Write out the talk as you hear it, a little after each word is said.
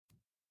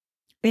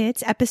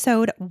It's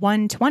episode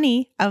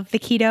 120 of the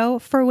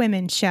Keto for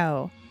Women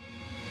show.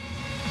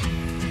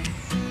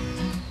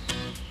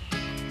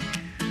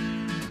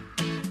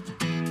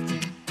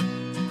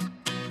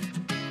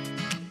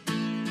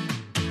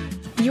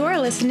 You're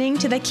listening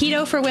to the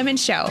Keto for Women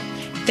show.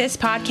 This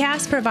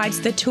podcast provides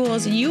the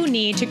tools you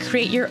need to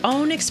create your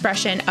own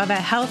expression of a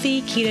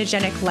healthy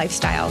ketogenic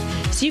lifestyle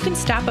so you can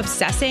stop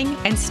obsessing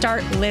and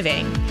start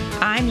living.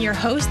 I'm your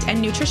host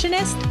and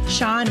nutritionist,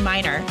 Shawn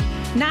Miner.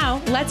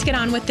 Now, let's get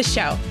on with the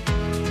show.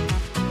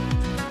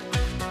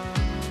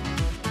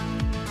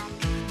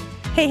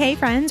 Hey,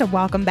 friends,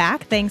 welcome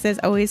back. Thanks as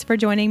always for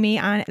joining me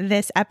on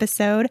this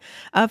episode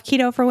of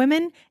Keto for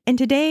Women. And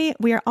today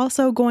we are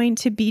also going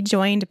to be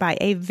joined by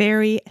a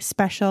very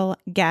special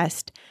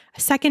guest, a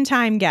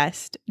second-time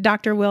guest,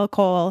 Dr. Will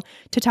Cole,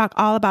 to talk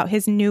all about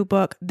his new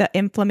book, The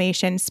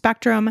Inflammation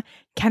Spectrum.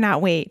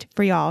 Cannot wait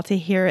for y'all to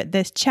hear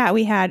this chat.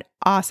 We had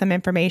awesome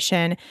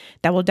information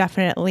that will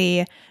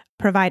definitely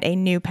provide a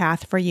new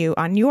path for you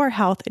on your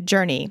health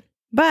journey.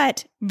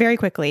 But very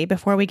quickly,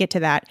 before we get to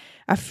that,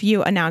 a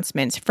few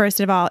announcements. First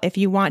of all, if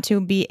you want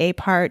to be a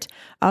part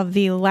of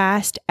the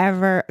last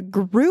ever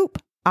group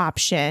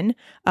option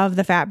of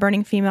the Fat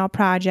Burning Female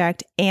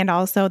Project and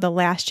also the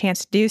last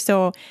chance to do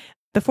so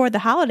before the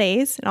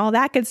holidays and all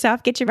that good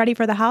stuff, get you ready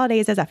for the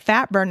holidays as a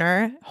fat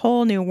burner,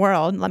 whole new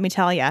world, let me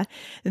tell you,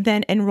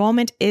 then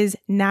enrollment is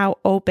now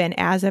open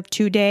as of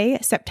today,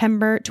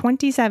 September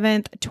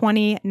 27th,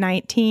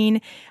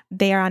 2019.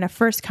 They are on a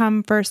first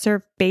come, first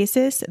serve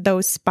basis.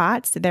 Those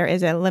spots, there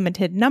is a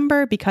limited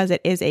number because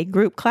it is a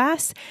group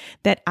class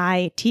that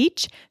I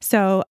teach.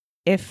 So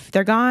if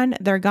they're gone,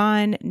 they're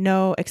gone.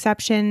 No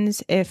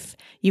exceptions. If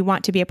you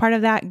want to be a part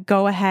of that,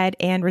 go ahead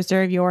and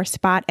reserve your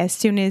spot as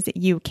soon as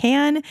you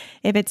can.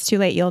 If it's too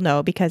late, you'll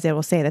know because it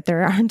will say that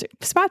there aren't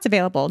spots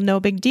available. No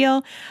big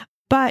deal.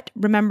 But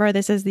remember,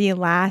 this is the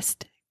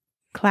last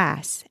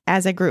class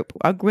as a group,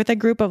 with a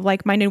group of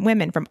like-minded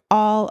women from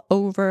all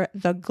over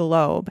the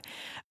globe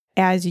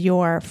as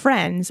your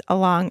friends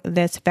along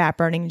this fat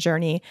burning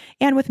journey,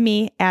 and with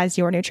me as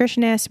your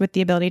nutritionist with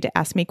the ability to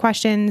ask me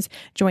questions,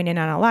 join in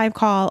on a live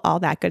call, all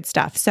that good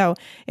stuff. So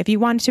if you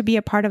want to be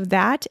a part of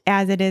that,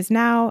 as it is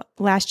now,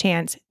 last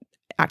chance,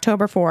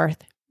 October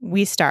 4th,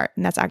 we start,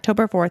 and that's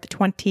October 4th,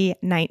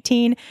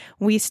 2019.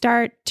 We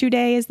start.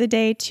 Today is the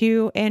day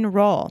to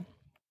enroll.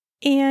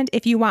 And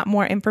if you want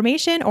more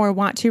information or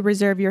want to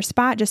reserve your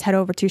spot, just head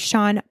over to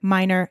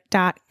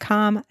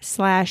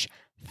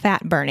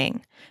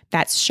ShawnMiner.com/fatburning.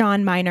 That's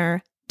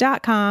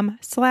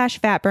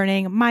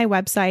ShawnMiner.com/fatburning, my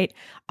website,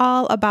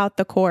 all about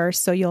the course.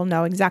 So you'll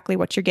know exactly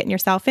what you're getting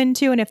yourself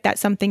into. And if that's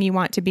something you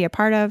want to be a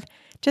part of,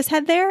 just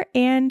head there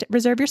and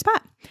reserve your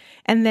spot.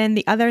 And then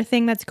the other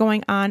thing that's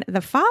going on the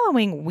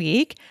following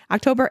week,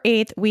 October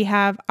 8th, we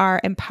have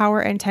our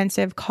Empower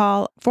Intensive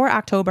call for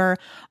October,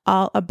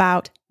 all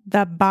about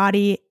the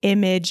body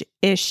image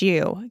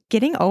issue,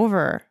 getting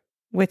over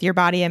with your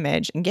body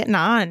image and getting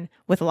on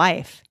with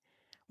life.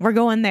 We're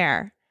going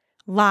there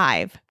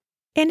live.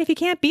 And if you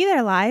can't be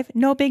there live,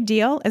 no big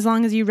deal. As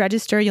long as you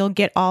register, you'll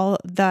get all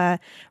the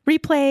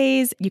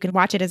replays. You can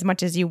watch it as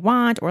much as you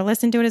want or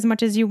listen to it as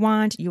much as you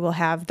want. You will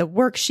have the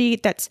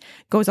worksheet that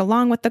goes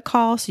along with the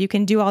call, so you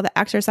can do all the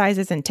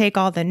exercises and take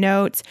all the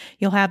notes.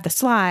 You'll have the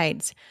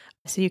slides,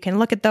 so you can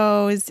look at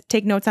those,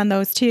 take notes on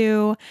those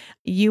too.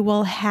 You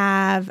will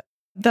have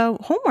the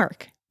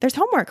homework. There's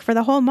homework for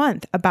the whole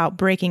month about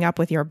breaking up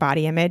with your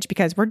body image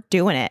because we're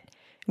doing it.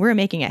 We're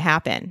making it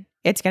happen.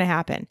 It's going to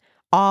happen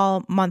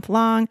all month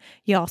long.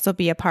 You'll also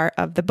be a part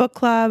of the book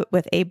club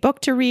with a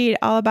book to read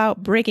all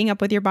about breaking up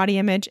with your body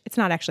image. It's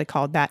not actually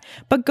called that,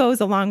 but goes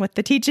along with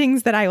the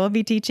teachings that I will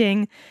be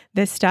teaching.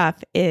 This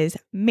stuff is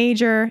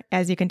major.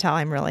 As you can tell,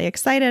 I'm really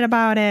excited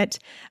about it.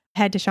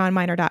 Head to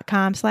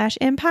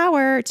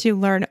ShawnMiner.com/empower to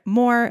learn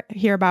more,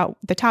 hear about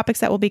the topics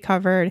that will be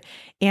covered,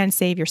 and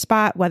save your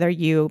spot. Whether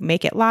you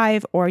make it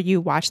live or you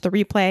watch the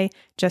replay,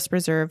 just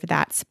reserve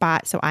that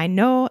spot so I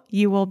know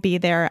you will be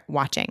there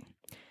watching.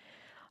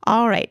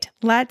 All right,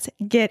 let's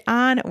get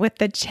on with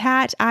the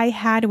chat I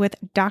had with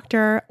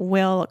Dr.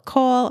 Will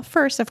Cole.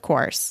 First, of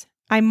course,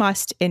 I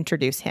must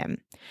introduce him.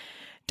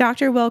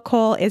 Dr. Will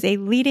Cole is a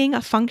leading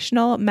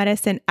functional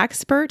medicine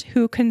expert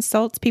who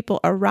consults people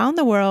around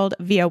the world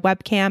via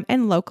webcam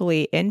and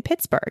locally in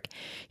Pittsburgh.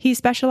 He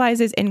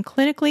specializes in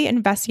clinically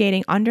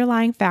investigating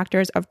underlying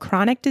factors of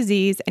chronic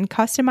disease and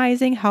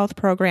customizing health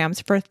programs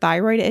for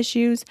thyroid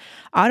issues,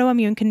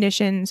 autoimmune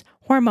conditions,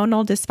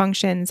 hormonal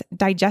dysfunctions,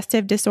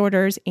 digestive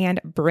disorders, and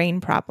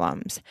brain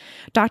problems.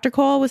 Dr.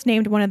 Cole was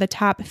named one of the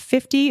top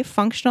 50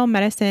 functional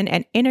medicine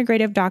and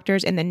integrative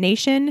doctors in the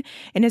nation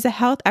and is a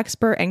health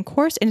expert and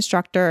course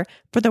instructor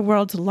for the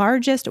world's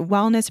largest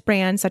wellness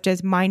brands such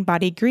as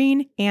MindBody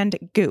Green and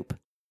Goop.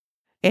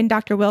 In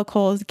Dr. Will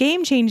Cole's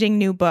game-changing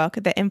new book,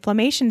 The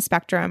Inflammation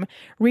Spectrum,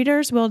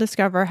 readers will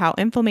discover how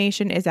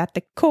inflammation is at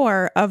the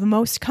core of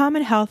most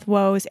common health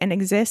woes and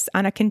exists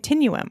on a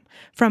continuum,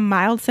 from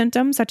mild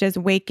symptoms such as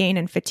weight gain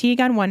and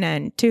fatigue on one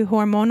end to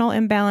hormonal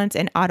imbalance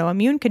and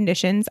autoimmune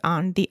conditions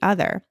on the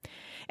other.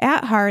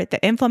 At heart,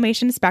 the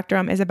inflammation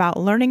spectrum is about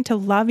learning to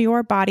love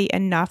your body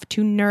enough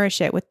to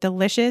nourish it with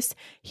delicious,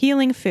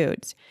 healing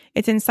foods.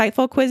 Its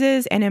insightful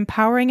quizzes and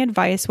empowering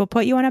advice will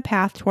put you on a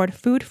path toward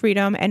food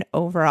freedom and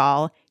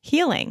overall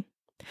healing.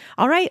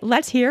 All right,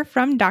 let's hear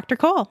from Dr.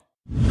 Cole.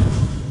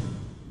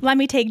 Let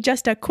me take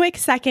just a quick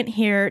second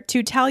here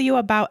to tell you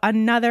about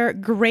another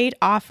great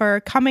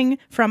offer coming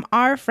from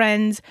our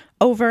friends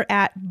over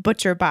at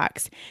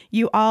ButcherBox.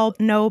 You all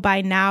know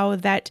by now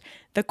that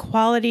the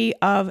quality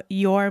of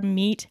your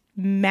meat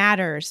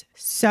matters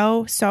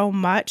so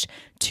much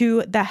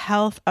to the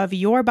health of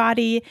your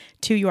body,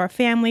 to your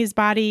family's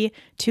body,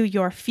 to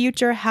your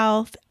future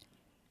health.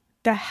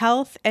 The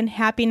health and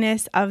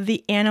happiness of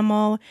the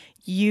animal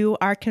you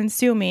are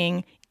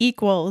consuming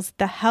equals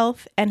the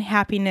health and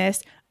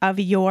happiness of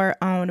your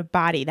own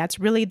body. That's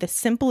really the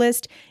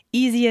simplest,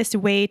 easiest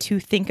way to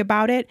think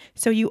about it.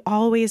 So you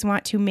always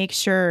want to make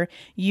sure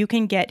you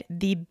can get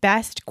the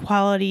best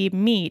quality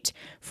meat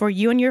for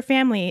you and your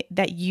family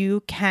that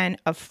you can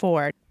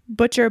afford.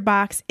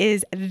 ButcherBox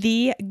is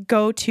the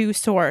go-to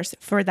source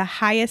for the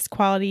highest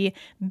quality,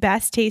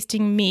 best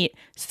tasting meat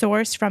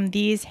sourced from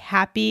these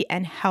happy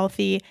and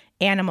healthy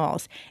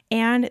animals.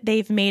 And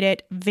they've made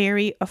it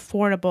very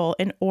affordable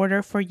in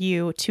order for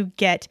you to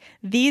get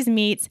these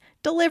meats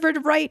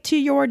delivered right to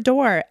your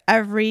door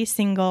every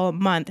single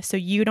month. So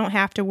you don't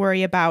have to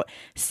worry about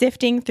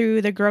sifting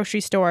through the grocery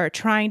store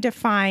trying to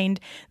find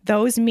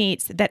those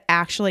meats that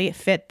actually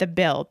fit the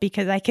bill.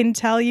 Because I can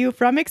tell you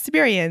from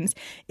experience,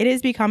 it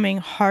is becoming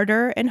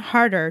harder and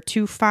harder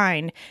to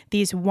find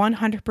these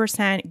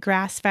 100%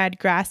 grass-fed,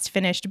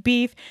 grass-finished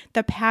beef,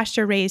 the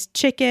pasture-raised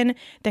chicken,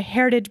 the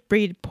heritage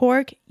breed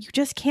pork. You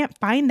just can't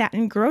find that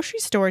in grocery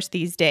stores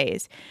these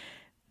days.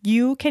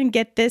 You can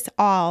get this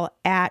all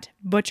at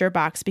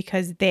ButcherBox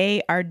because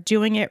they are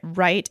doing it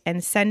right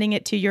and sending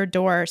it to your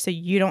door so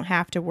you don't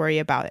have to worry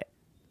about it.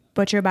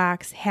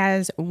 ButcherBox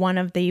has one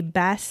of the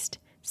best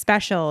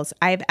specials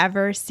I've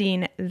ever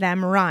seen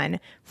them run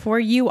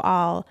for you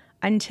all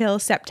until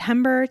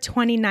September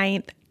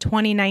 29th,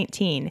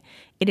 2019.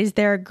 It is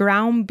their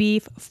ground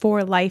beef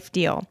for life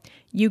deal.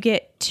 You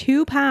get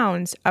 2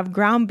 pounds of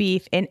ground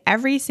beef in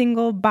every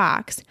single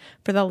box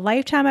for the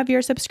lifetime of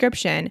your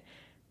subscription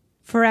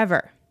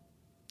forever.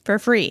 For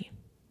free.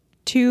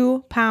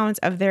 2 pounds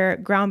of their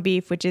ground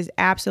beef, which is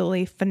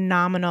absolutely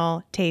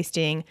phenomenal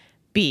tasting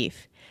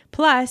beef.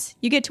 Plus,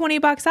 you get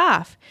 $20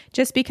 off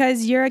just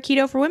because you're a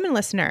Keto for Women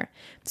listener.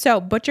 So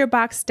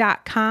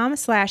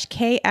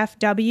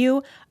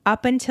butcherbox.com/KFW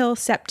up until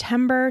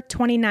September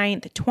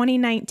 29th,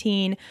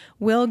 2019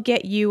 will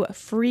get you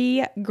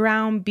free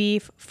ground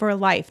beef for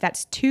life.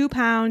 That's 2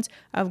 pounds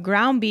of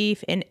ground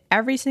beef in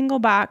every single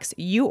box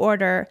you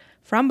order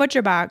from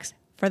ButcherBox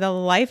for the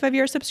life of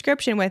your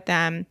subscription with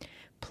them,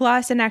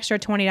 plus an extra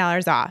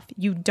 $20 off.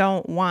 You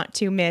don't want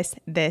to miss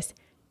this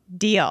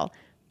deal.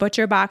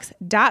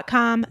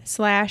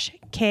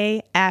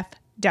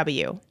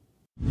 butcherbox.com/KFW.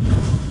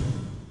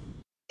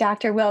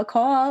 Dr. Will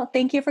Cole,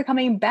 thank you for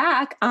coming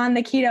back on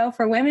the Keto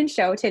for Women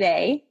show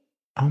today.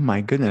 Oh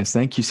my goodness.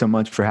 Thank you so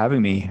much for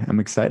having me. I'm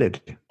excited.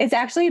 It's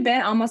actually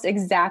been almost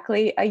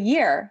exactly a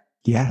year.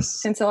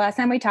 Yes. Since the last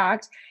time we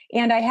talked.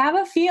 And I have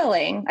a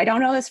feeling, I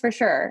don't know this for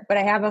sure, but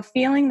I have a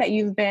feeling that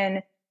you've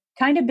been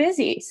kind of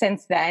busy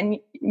since then,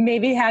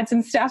 maybe had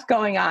some stuff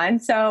going on.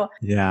 So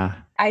yeah,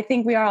 I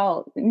think we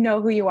all know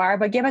who you are,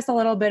 but give us a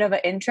little bit of an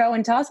intro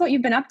and tell us what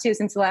you've been up to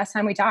since the last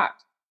time we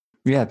talked.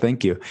 Yeah,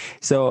 thank you.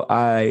 So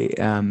I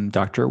am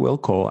Dr. Will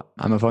Cole.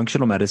 I'm a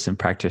functional medicine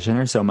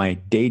practitioner. So my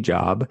day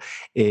job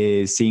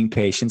is seeing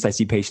patients. I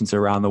see patients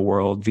around the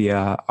world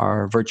via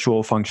our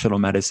virtual functional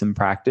medicine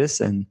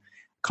practice and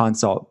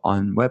consult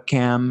on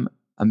webcam.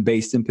 I'm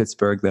based in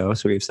Pittsburgh though.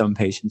 So we have some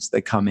patients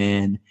that come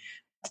in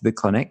to the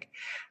clinic,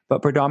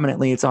 but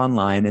predominantly it's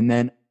online. And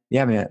then,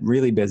 yeah, I'm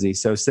really busy.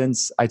 So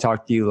since I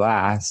talked to you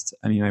last,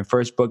 my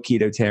first book,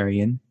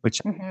 Ketotarian,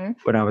 which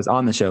when I was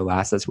on the show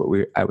last, that's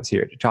what I was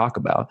here to talk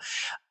about.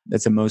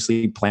 That's a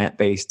mostly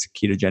plant-based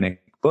ketogenic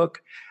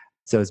book.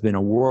 So it's been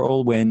a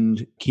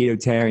whirlwind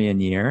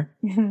ketotarian year,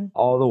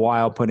 all the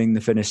while putting the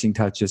finishing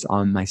touches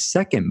on my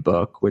second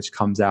book, which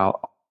comes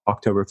out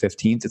October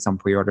 15th. It's on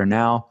pre-order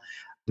now.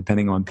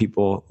 Depending on when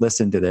people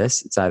listen to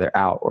this, it's either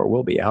out or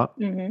will be out.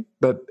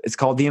 But it's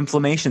called The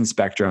Inflammation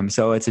Spectrum.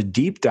 So it's a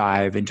deep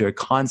dive into a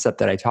concept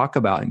that I talk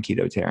about in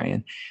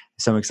Ketotarian.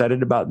 So I'm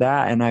excited about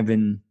that. And I've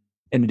been,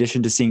 in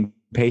addition to seeing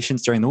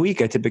patients during the week,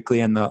 I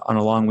typically on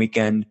a long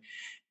weekend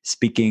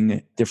speaking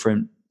at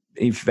different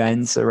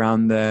events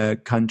around the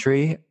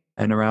country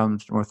and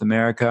around North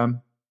America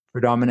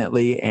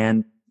predominantly,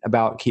 and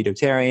about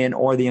Ketotarian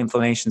or the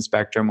inflammation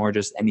spectrum or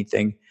just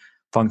anything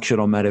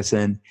functional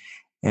medicine.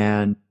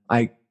 And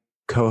I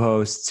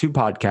co-host 2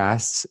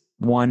 podcasts.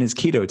 One is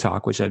Keto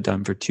Talk, which I've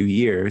done for 2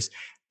 years.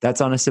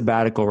 That's on a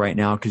sabbatical right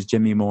now because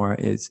Jimmy Moore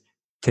is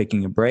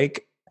taking a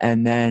break.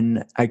 And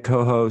then I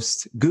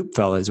co-host Goop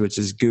Fellas, which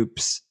is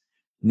Goop's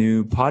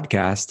new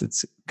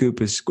podcast.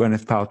 Goop is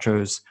Gwyneth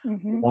Paltrow's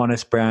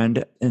wellness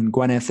brand. And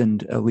Gwyneth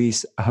and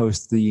Elise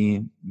host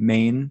the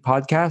main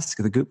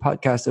podcast, the Goop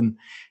podcast. And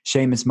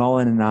Seamus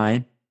Mullen and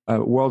I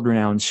a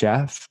world-renowned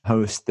chef,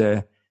 hosts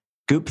the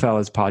Goop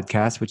Fellas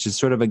podcast, which is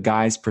sort of a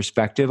guy's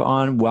perspective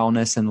on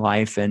wellness and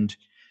life and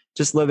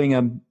just living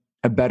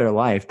a better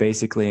life,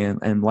 basically,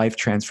 and life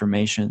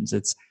transformations.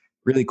 It's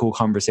really cool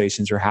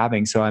conversations we're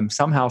having. So I'm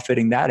somehow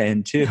fitting that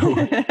in too,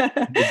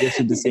 in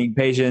addition to seeing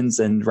patients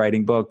and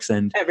writing books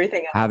and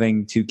everything else.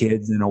 Having 2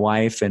 kids and a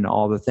wife and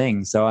all the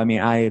things. So, I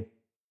mean,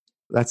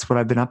 that's what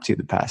I've been up to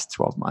the past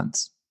 12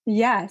 months.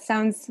 Yeah,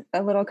 sounds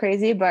a little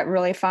crazy, but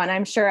really fun.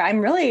 I'm sure I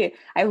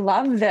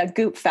love the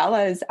Goop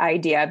Fellas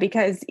idea,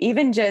 because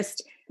even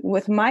just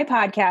with my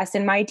podcast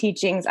and my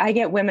teachings, I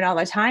get women all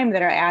the time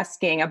that are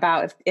asking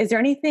about, is there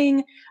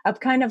anything of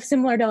kind of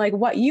similar to like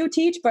what you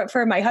teach, but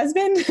for my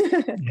husband?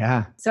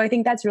 Yeah. So I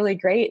think that's really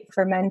great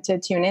for men to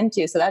tune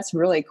into. So that's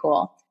really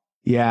cool.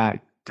 Yeah,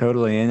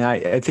 totally. And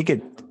I think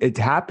it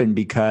happened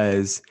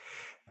because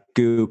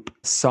Goop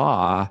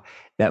saw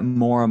that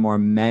more and more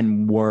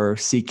men were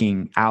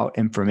seeking out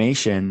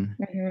information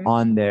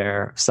on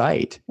their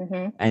site.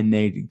 And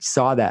they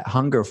saw that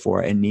hunger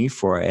for it and need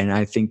for it. And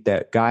I think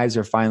that guys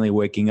are finally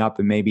waking up,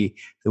 and maybe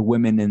the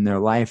women in their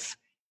life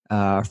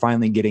are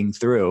finally getting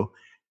through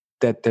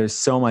that there's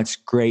so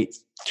much great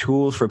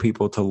tools for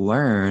people to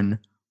learn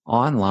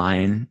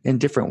online in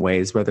different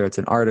ways, whether it's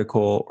an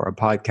article or a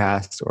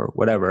podcast or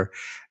whatever,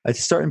 to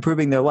start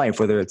improving their life,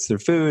 whether it's through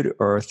food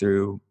or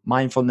through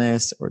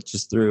mindfulness or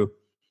just through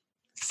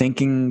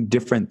thinking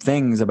different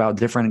things about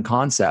different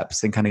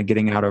concepts and kind of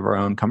getting out of our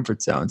own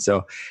comfort zone.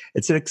 So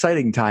it's an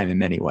exciting time in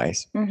many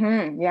ways.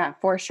 Yeah,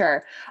 for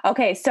sure.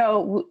 Okay.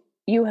 So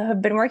you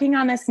have been working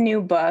on this new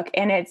book,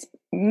 and its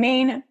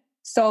main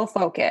sole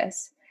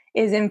focus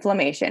is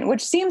inflammation,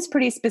 which seems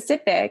pretty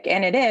specific,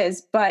 and it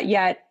is, but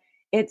yet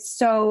it's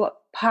so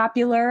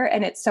popular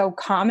and it's so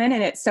common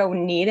and it's so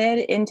needed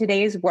in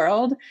today's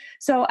world.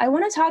 So I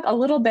want to talk a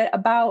little bit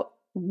about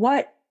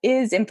what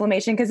is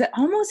inflammation, because it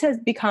almost has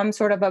become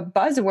sort of a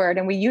buzzword,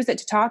 and we use it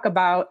to talk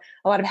about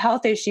a lot of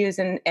health issues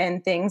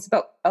and things,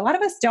 but a lot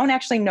of us don't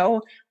actually know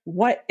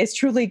what is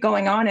truly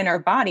going on in our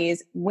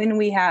bodies when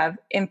we have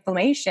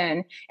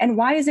inflammation, and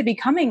why is it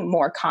becoming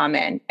more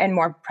common and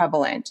more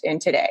prevalent in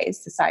today's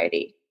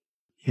society?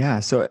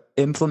 Yeah. So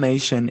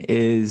inflammation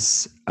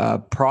is a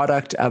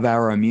product of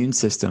our immune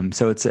system.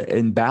 So it's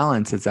in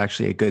balance. It's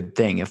actually a good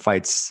thing. It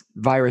fights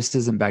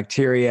viruses and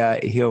bacteria.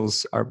 It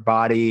heals our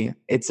body.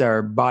 It's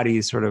our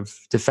body's sort of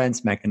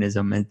defense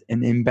mechanism. And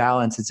in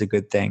balance, it's a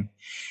good thing.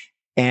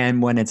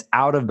 And when it's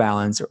out of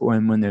balance, or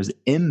when there's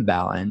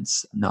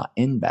imbalance, not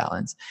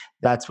imbalance,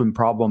 that's when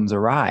problems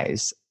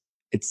arise.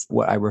 It's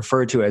what I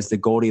refer to as the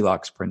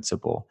Goldilocks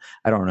principle.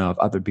 I don't know if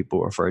other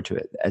people refer to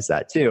it as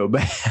that too,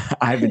 but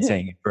I've been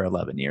saying it for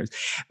 11 years.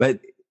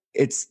 But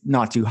it's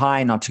not too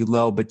high, not too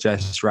low, but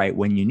just right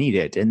when you need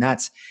it. And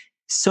that's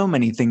so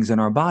many things in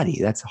our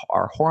body. That's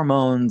our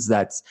hormones,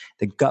 that's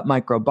the gut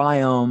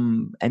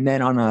microbiome. And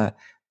then on a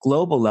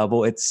global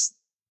level, it's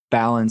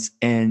balance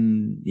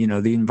in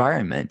the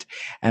environment.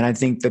 And I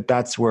think that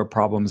that's where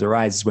problems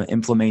arise, is when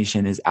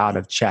inflammation is out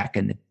of check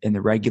and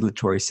the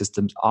regulatory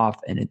system's off,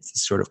 and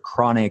it's sort of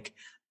chronic,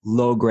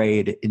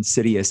 low-grade,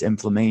 insidious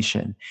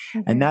inflammation.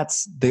 And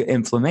that's the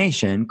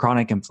inflammation,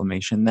 chronic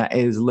inflammation, that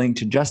is linked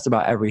to just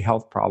about every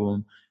health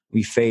problem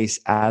we face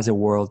as a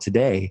world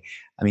today.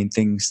 I mean,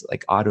 things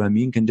like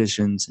autoimmune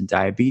conditions and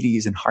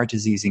diabetes and heart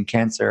disease and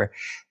cancer,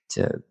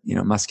 to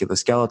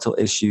musculoskeletal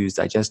issues,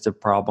 digestive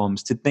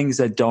problems, to things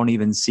that don't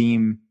even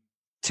seem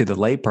to the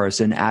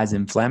layperson as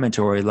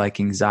inflammatory, like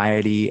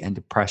anxiety and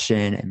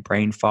depression and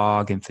brain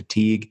fog and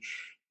fatigue.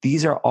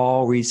 These are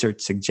all,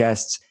 research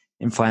suggests,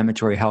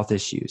 inflammatory health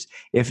issues.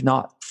 If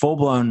not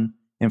full-blown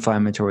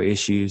inflammatory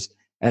issues,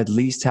 at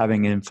least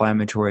having an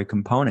inflammatory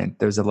component.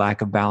 There's a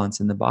lack of balance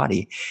in the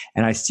body.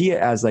 And I see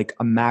it as like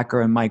a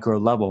macro and micro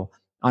level.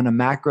 On a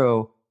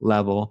macro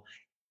level,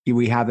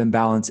 we have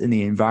imbalance in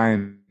the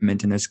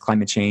environment, and there's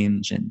climate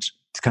change and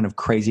kind of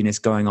craziness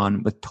going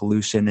on with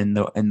pollution in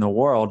the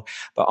world.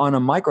 But on a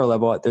micro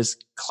level, there's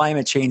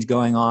climate change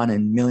going on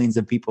in millions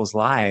of people's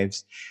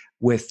lives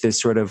with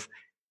this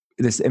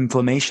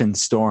inflammation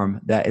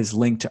storm that is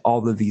linked to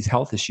all of these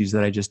health issues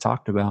that I just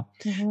talked about.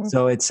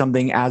 So it's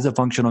something, as a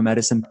functional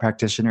medicine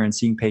practitioner and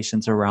seeing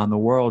patients around the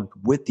world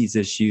with these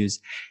issues,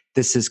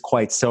 this is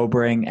quite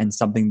sobering and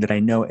something that I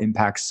know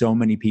impacts so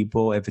many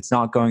people. If it's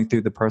not going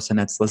through the person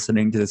that's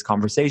listening to this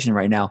conversation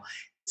right now,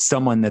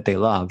 someone that they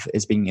love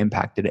is being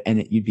impacted.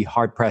 And you'd be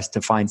hard pressed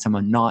to find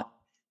someone not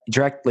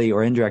directly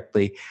or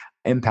indirectly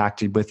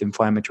impacted with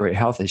inflammatory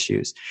health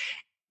issues.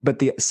 But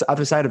the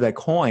other side of that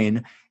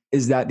coin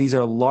is that these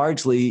are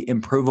largely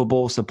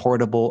improvable,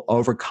 supportable,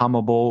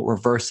 overcomable,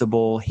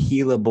 reversible,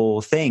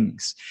 healable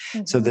things.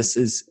 So this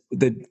is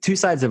the two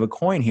sides of a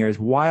coin here. Is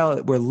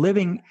while we're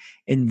living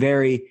in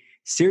very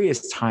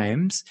serious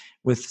times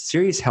with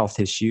serious health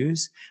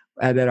issues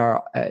that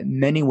are in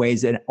many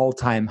ways at an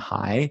all-time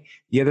high,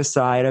 the other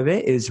side of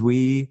it is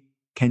we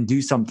can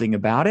do something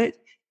about it.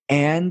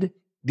 And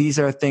these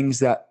are things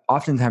that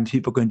oftentimes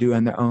people can do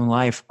in their own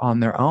life on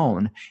their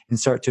own and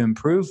start to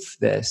improve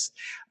this.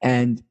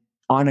 And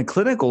on a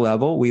clinical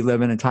level, we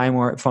live in a time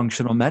where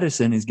functional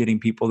medicine is getting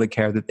people the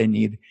care that they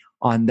need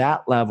on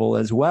that level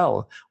as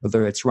well,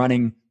 whether it's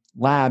running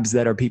labs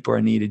that people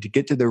are needed to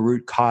get to the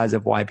root cause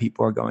of why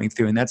people are going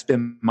through. And that's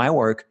been my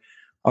work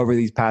over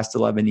these past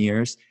 11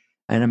 years.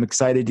 And I'm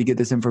excited to get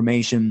this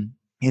information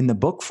in the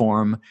book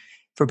form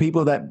for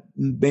people that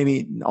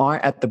maybe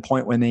aren't at the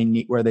point when they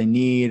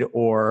need,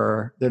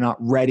 or they're not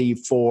ready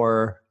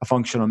for a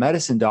functional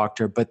medicine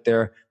doctor, but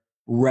they're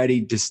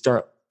ready to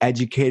start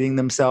educating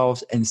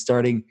themselves and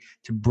starting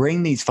to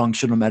bring these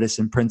functional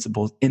medicine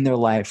principles in their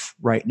life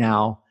right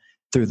now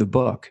through the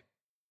book.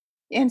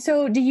 And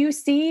so do you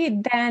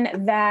see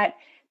then that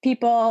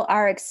people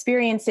are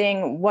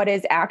experiencing what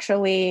is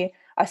actually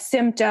a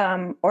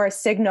symptom or a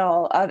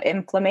signal of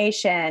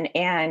inflammation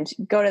and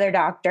go to their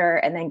doctor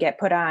and then get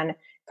put on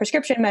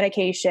prescription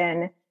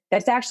medication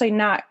that's actually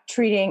not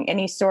treating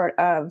any sort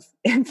of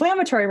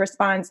inflammatory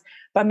response,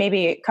 but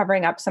maybe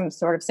covering up some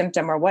sort of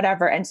symptom or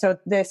whatever? And so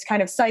this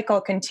kind of cycle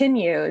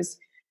continues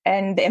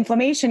and the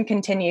inflammation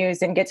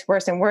continues and gets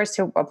worse and worse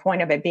to a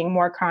point of it being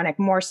more chronic,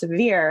 more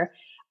severe,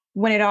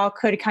 when it all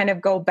could kind of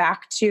go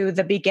back to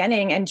the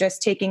beginning and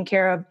just taking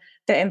care of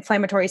the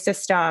inflammatory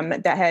system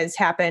that has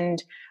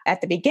happened at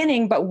the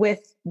beginning, but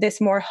with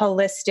this more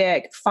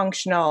holistic,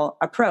 functional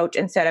approach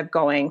instead of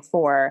going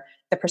for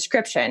the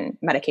prescription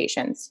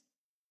medications.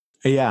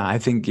 Yeah, I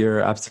think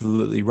you're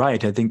absolutely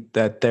right. I think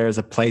that there's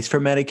a place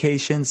for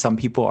medication. Some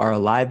people are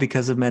alive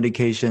because of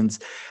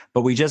medications,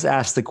 but we just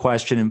asked the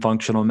question in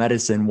functional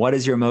medicine, what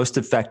is your most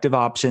effective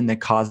option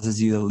that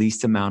causes you the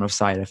least amount of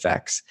side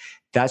effects?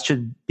 That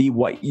should be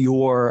what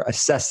you're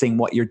assessing,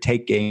 what you're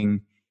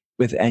taking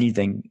with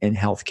anything in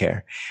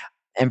healthcare.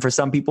 And for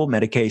some people,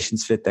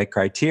 medications fit that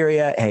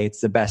criteria. Hey, it's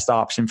the best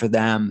option for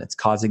them. It's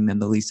causing them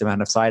the least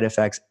amount of side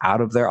effects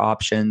out of their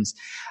options.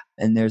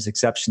 And there's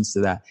exceptions to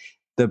that.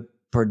 The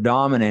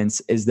predominance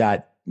is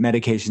that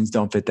medications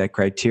don't fit that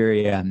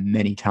criteria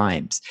many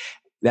times.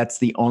 That's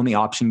the only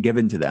option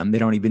given to them. They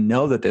don't even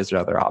know that there's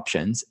other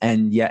options.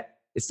 And yet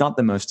it's not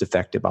the most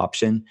effective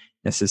option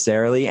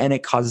necessarily. And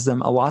it causes them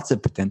lots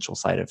of potential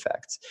side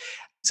effects.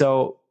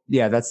 So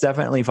yeah, that's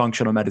definitely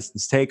functional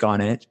medicine's take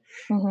on it.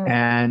 Mm-hmm.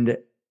 And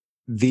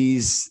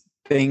these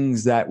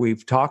things that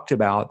we've talked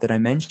about that I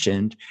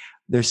mentioned,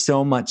 there's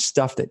so much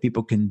stuff that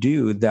people can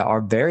do that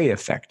are very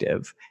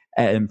effective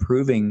at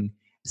improving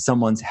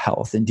someone's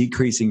health and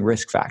decreasing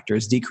risk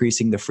factors,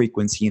 decreasing the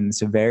frequency and the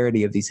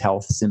severity of these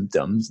health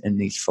symptoms and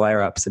these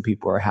flare-ups that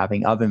people are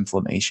having of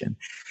inflammation.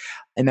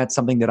 And that's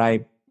something that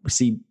I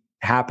see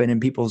happen in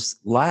people's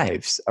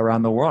lives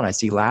around the world. I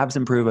see labs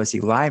improve. I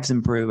see lives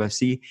improve. I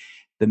see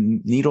the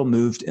needle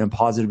moved in a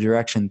positive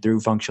direction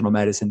through functional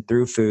medicine,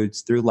 through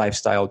foods, through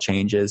lifestyle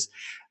changes.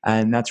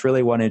 And that's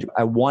really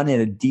I wanted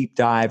a deep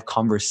dive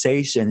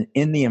conversation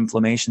in the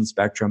inflammation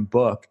spectrum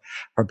book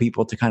for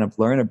people to kind of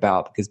learn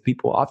about, because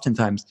people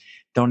oftentimes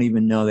don't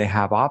even know they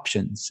have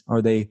options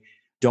or they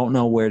don't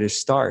know where to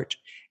start.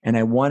 And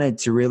I wanted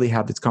to really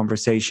have this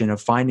conversation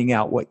of finding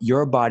out what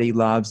your body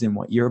loves and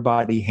what your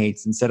body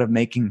hates, instead of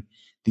making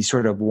these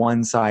sort of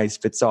one size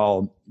fits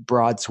all,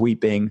 broad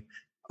sweeping,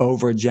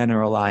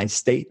 overgeneralized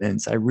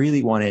statements. I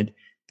really wanted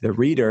the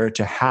reader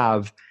to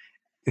have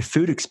a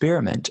food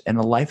experiment and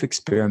a life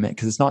experiment,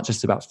 because it's not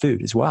just about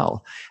food as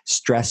well.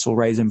 Stress will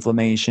raise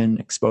inflammation.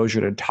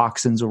 Exposure to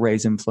toxins will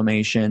raise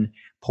inflammation.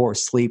 Poor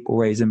sleep will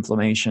raise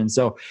inflammation.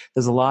 So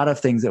there's a lot of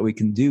things that we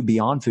can do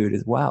beyond food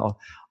as well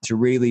to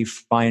really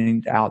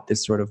find out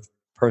this sort of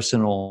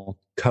personal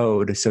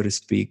code, so to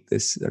speak,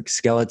 this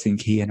skeleton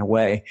key in a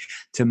way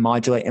to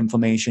modulate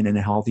inflammation in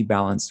a healthy,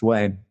 balanced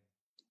way.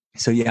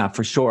 So yeah,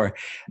 for sure,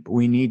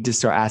 we need to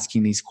start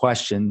asking these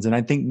questions. And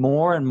I think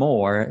more and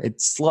more,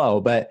 it's slow,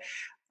 but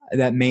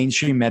that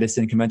mainstream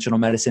medicine, conventional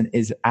medicine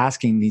is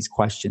asking these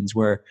questions,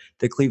 where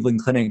the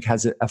Cleveland Clinic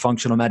has a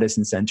functional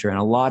medicine center, and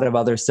a lot of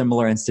other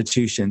similar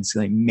institutions,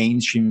 like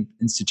mainstream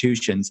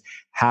institutions,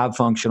 have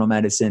functional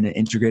medicine and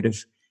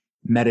integrative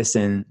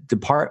medicine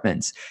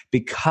departments,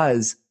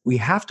 because we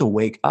have to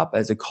wake up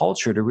as a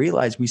culture to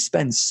realize we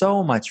spend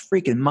so much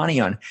freaking money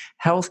on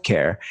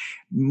healthcare,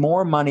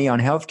 more money on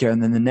healthcare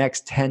than the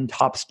next 10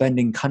 top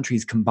spending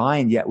countries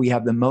combined. Yet we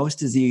have the most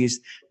disease,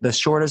 the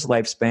shortest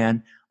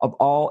lifespan of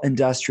all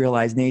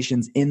industrialized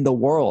nations in the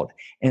world.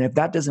 And if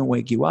that doesn't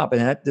wake you up,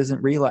 and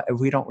if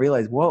we don't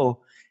realize, whoa,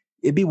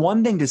 it'd be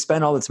one thing to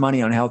spend all this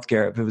money on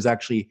healthcare if it was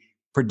actually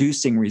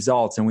producing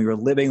results and we were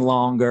living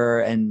longer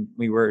and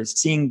we were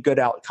seeing good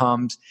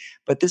outcomes.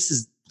 But this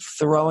is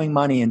throwing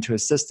money into a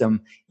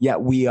system,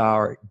 yet we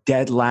are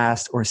dead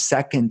last or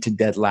second to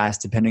dead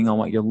last, depending on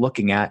what you're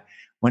looking at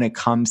when it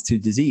comes to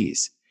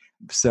disease.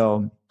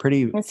 So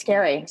it's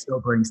scary.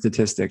 Sobering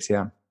statistics,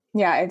 yeah.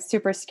 Yeah, it's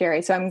super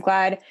scary. So I'm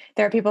glad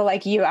there are people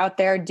like you out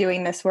there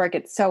doing this work.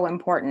 It's so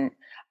important.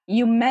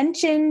 You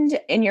mentioned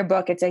in your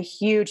book, it's a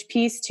huge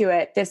piece to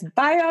it, this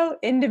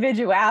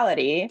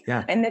bio-individuality.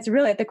 Yeah. And that's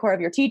really at the core of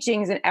your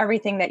teachings and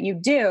everything that you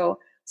do.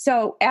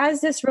 So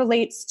as this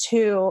relates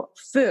to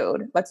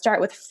food, let's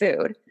start with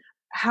food.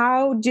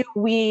 How do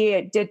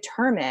we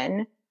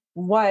determine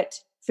what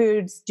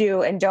foods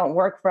do and don't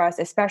work for us,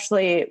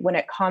 especially when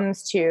it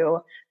comes to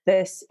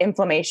this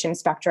inflammation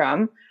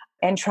spectrum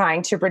and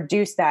trying to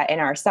reduce that in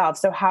ourselves.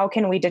 So how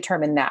can we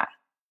determine that?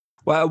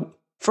 Well,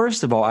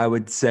 first of all, I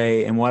would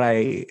say, and what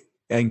I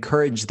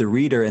encourage the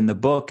reader in the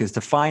book is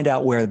to find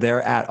out where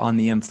they're at on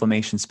the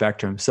inflammation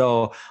spectrum.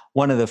 So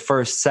one of the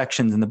first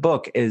sections in the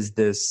book is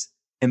this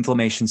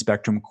inflammation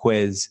spectrum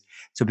quiz.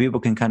 So people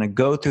can kind of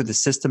go through the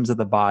systems of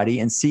the body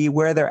and see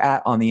where they're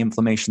at on the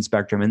inflammation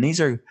spectrum. And these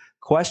are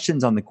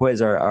questions on the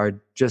quiz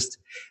are just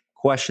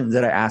questions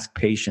that I ask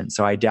patients.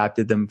 So I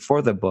adapted them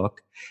for the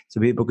book so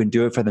people can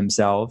do it for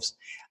themselves.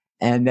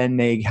 And then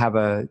they have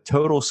a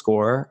total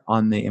score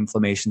on the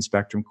inflammation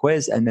spectrum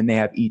quiz. And then they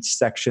have each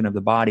section of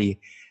the body.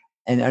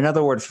 And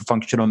another word for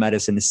functional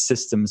medicine is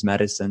systems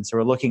medicine. So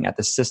we're looking at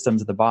the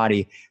systems of the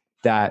body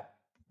that,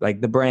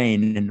 like the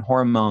brain and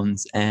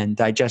hormones and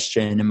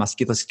digestion and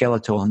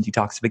musculoskeletal and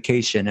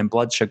detoxification and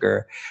blood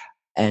sugar,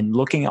 and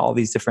looking at all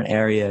these different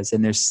areas.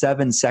 And there's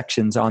 7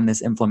 sections on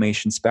this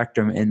inflammation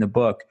spectrum in the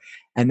book.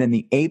 And then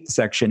the 8th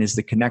section is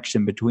the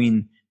connection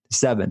between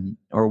 7,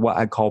 or what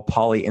I call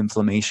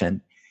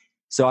polyinflammation.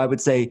 So I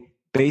would say,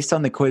 based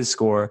on the quiz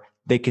score,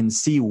 they can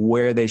see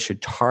where they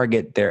should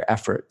target their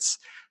efforts.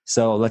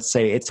 So let's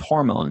say it's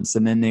hormones,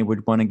 and then they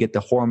would want to get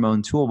the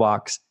hormone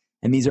toolbox.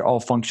 And these are all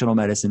functional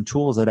medicine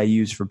tools that I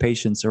use for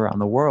patients around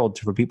the world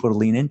for people to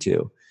lean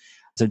into.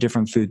 So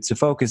different foods to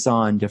focus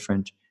on,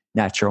 different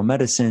natural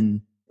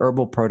medicine,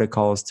 herbal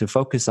protocols to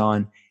focus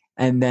on.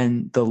 And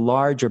then the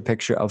larger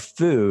picture of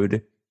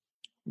food,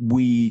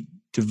 we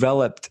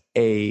developed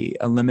a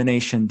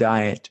elimination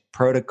diet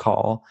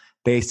protocol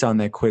based on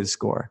their quiz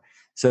score.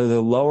 So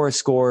the lower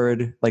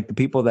scored, like the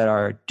people that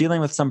are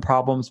dealing with some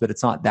problems, but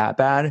it's not that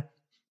bad,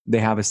 they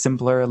have a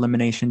simpler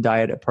elimination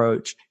diet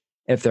approach.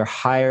 If they're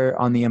higher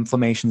on the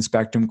inflammation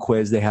spectrum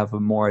quiz, they have a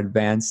more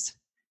advanced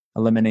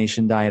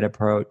elimination diet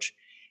approach.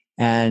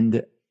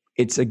 And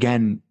it's,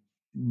 again,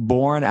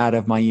 born out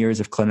of my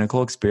years of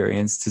clinical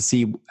experience to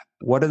see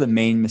what are the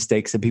main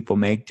mistakes that people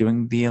make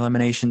doing the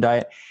elimination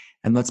diet.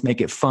 And let's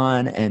make it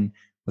fun and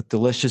with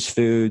delicious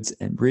foods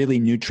and really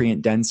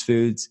nutrient dense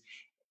foods,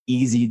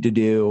 easy to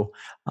do.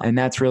 And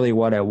that's really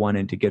what I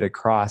wanted to get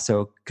across.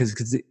 So,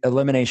 because the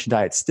elimination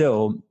diet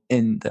still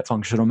in the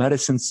functional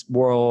medicine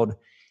world,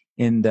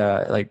 in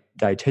the like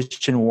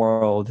dietitian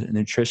world,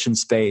 nutrition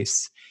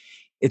space,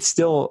 it's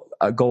still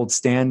a gold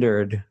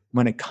standard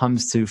when it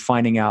comes to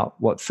finding out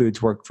what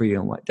foods work for you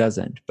and what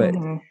doesn't. But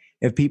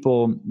if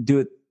people do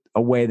it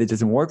a way that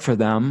doesn't work for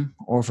them,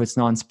 or if it's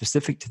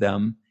non-specific to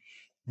them,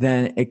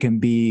 then it can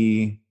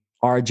be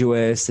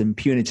arduous and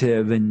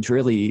punitive and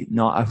really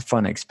not a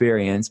fun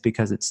experience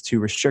because it's too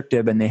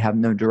restrictive and they have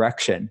no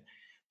direction.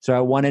 So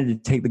I wanted to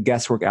take the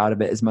guesswork out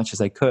of it as much as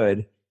I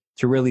could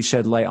to really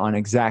shed light on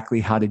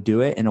exactly how to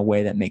do it in a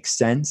way that makes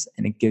sense.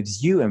 And it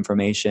gives you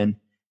information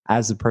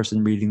as the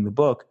person reading the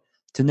book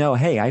to know,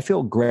 hey, I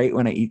feel great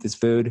when I eat this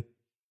food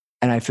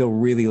and I feel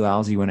really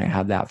lousy when I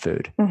have that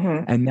food.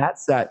 And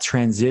that's that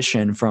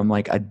transition from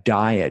like a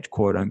diet,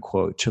 quote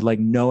unquote, to like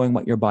knowing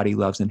what your body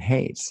loves and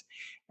hates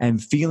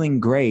and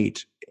feeling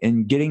great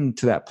and getting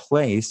to that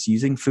place,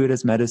 using food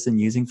as medicine,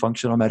 using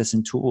functional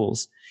medicine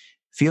tools.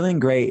 Feeling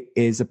great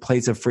is a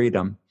place of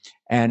freedom,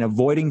 and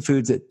avoiding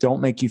foods that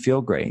don't make you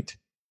feel great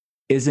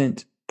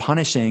isn't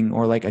punishing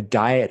or like a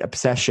diet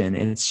obsession.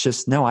 And it's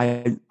just, no,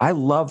 I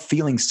love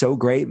feeling so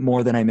great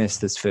more than I miss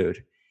this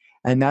food.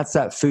 And that's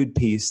that food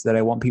piece that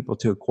I want people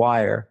to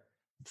acquire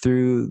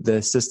through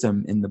the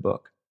system in the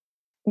book.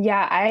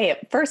 Yeah,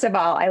 first of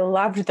all, I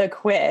loved the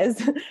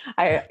quiz.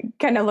 I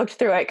kind of looked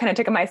through it, kind of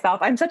took it myself.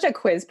 I'm such a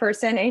quiz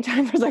person.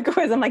 Anytime there's a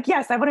quiz, I'm like,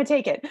 yes, I want to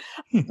take it.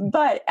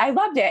 But I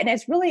loved it. And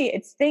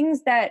it's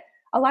things that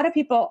a lot of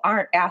people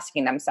aren't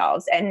asking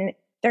themselves, and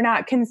they're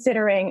not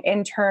considering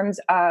in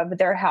terms of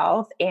their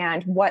health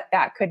and what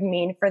that could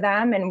mean for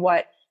them and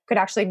what could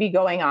actually be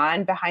going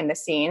on behind the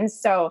scenes.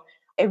 So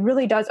it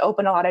really does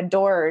open a lot of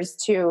doors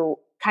to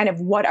kind of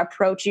what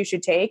approach you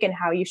should take and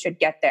how you should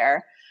get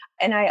there.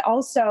 And I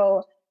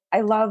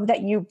love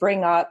that you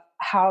bring up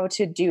how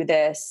to do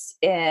this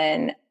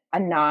in a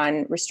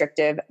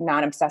non-restrictive,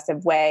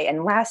 non-obsessive way.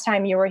 And last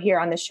time you were here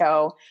on the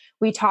show,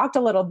 we talked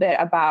a little bit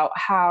about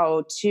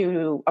how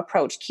to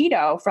approach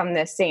keto from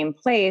the same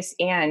place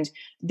and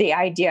the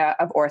idea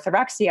of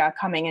orthorexia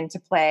coming into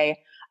play.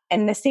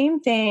 And the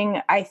same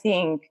thing, I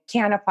think,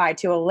 can apply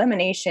to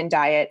elimination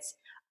diets.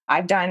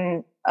 I've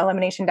done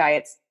elimination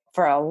diets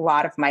for a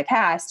lot of my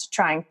past,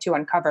 trying to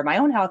uncover my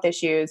own health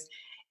issues.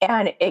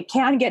 And it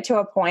can get to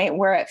a point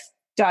where it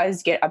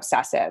does get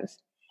obsessive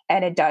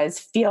and it does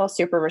feel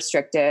super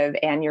restrictive,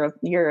 and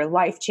your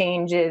life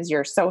changes,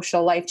 your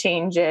social life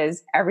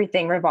changes,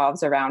 everything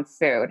revolves around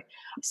food.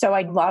 So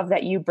I love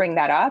that you bring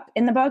that up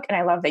in the book, and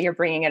I love that you're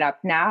bringing it up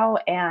now.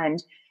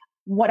 And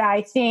what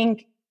I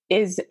think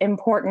is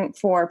important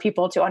for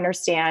people to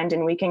understand,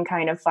 and we can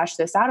kind of flesh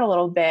this out a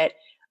little bit,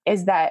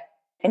 is that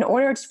in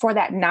order for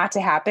that not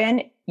to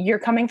happen, you're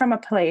coming from a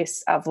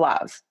place of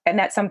love. And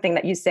that's something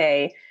that you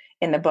say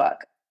in the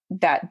book,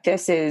 that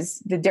this is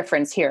the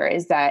difference here,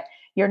 is that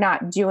you're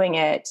not doing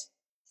it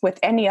with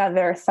any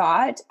other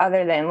thought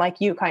other than, like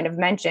you kind of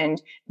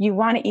mentioned, you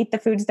want to eat the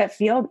foods that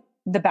feel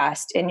the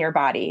best in your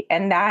body.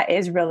 And that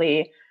is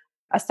really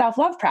a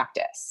self-love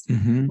practice,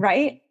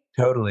 right?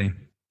 Totally.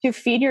 To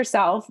feed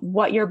yourself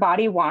what your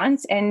body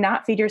wants and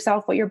not feed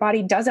yourself what your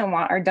body doesn't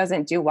want or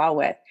doesn't do well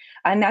with.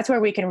 And that's where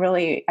we can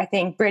really, I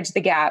think, bridge the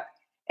gap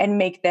and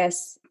make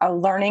this a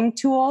learning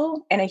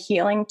tool and a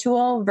healing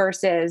tool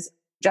versus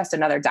just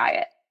another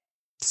diet.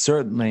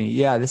 Certainly.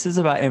 Yeah. This is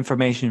about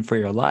information for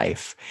your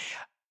life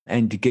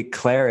and to get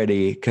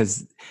clarity,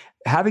 because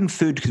having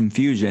food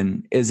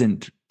confusion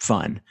isn't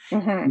fun.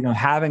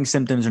 Having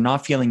symptoms or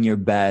not feeling your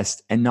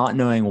best and not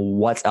knowing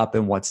what's up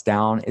and what's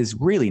down is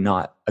really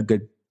not a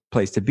good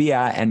place to be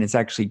at. And it's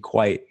actually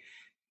quite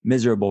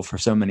miserable for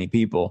so many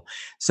people.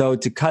 So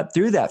to cut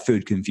through that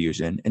food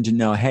confusion and to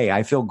know, hey,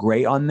 I feel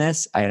great on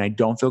this and I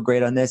don't feel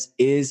great on this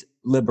is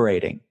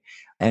liberating.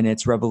 And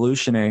it's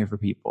revolutionary for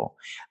people.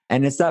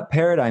 And it's that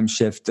paradigm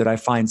shift that I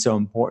find so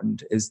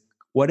important is,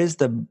 what is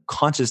the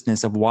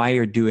consciousness of why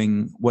you're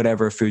doing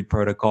whatever food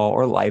protocol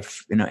or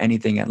life,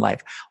 anything in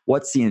life?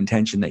 What's the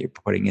intention that you're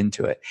putting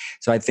into it?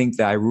 So I think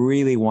that I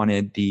really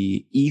wanted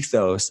the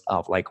ethos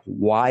of like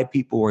why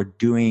people were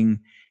doing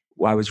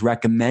what I was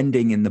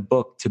recommending in the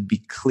book to be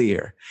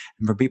clear,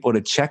 and for people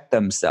to check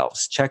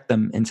themselves, check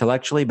them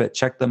intellectually, but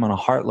check them on a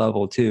heart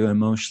level too,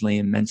 emotionally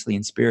and mentally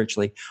and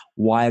spiritually,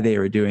 why they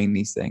were doing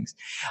these things.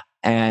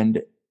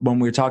 And when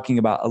we're talking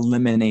about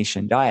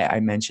elimination diet, I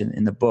mentioned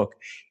in the book,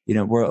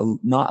 we're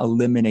not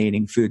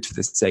eliminating food for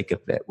the sake of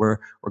it. We're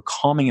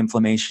calming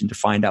inflammation to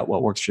find out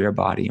what works for your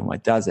body and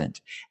what doesn't.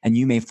 And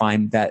you may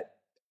find that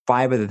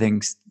 5 of the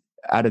things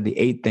out of the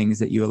 8 things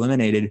that you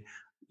eliminated,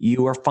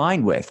 you are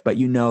fine with, but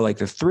like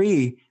the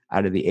 3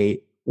 out of the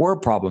 8 were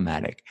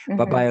problematic.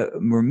 But by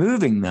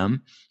removing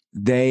them,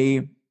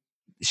 they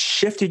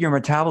shifted your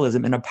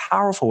metabolism in a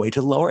powerful way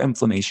to lower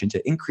inflammation,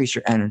 to increase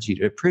your energy,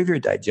 to improve your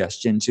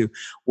digestion, to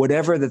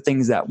whatever the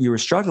things that you were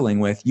struggling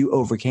with, you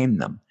overcame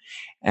them.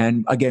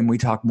 And again, we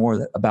talk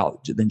more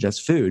about than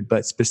just food,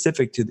 but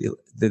specific to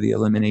the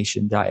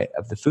elimination diet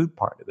of the food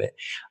part of it.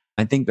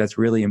 I think that's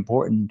really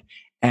important.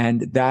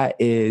 And that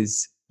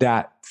is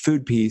that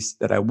food piece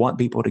that I want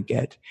people to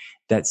get,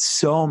 that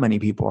so many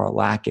people are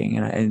lacking.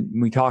 And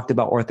we talked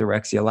about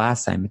orthorexia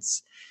last time.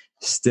 It's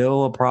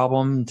still a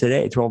problem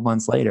today, 12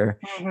 months later.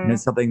 And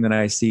it's something that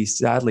I see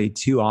sadly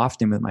too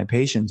often with my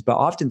patients, but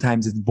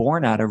oftentimes it's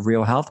born out of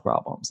real health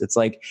problems. It's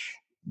like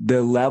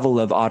the level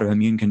of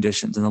autoimmune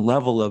conditions and the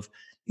level of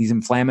these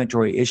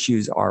inflammatory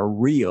issues are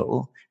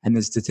real. And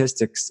the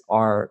statistics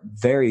are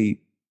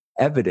very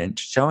evident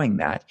showing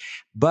that.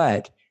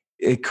 But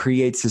it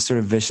creates this sort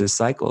of vicious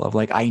cycle of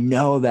like, I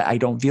know that I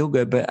don't feel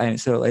good, but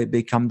so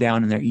they come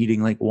down and they're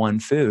eating like one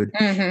food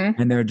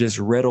and they're just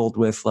riddled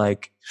with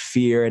like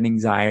fear and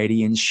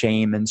anxiety and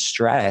shame and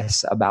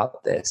stress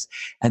about this.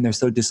 And they're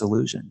so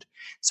disillusioned.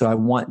 So I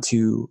want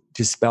to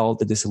dispel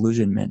the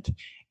disillusionment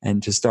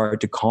and to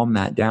start to calm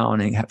that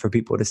down and for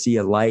people to see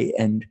a light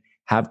and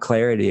have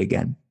clarity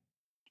again.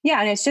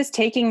 Yeah. And it's just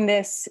taking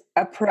this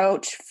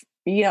approach,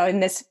 in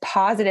this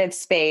positive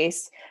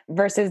space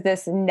versus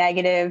this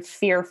negative,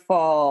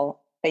 fearful,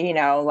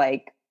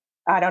 like,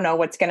 I don't know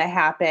what's going to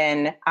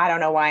happen. I don't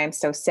know why I'm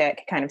so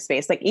sick kind of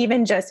space. Like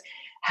even just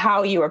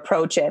how you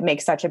approach it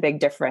makes such a big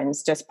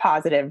difference, just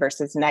positive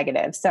versus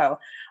negative. So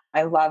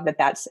I love that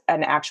that's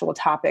an actual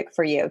topic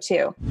for you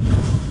too.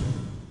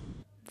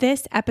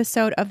 This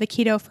episode of the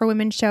Keto for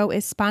Women show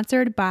is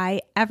sponsored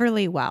by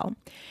Everlywell.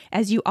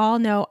 As you all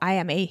know, I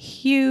am a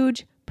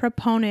huge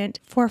proponent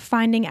for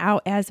finding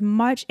out as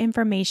much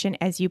information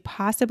as you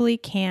possibly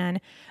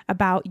can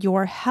about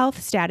your health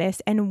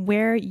status and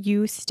where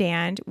you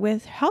stand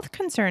with health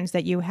concerns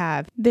that you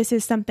have. This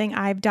is something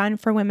I've done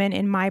for women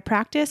in my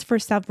practice for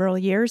several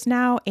years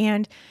now,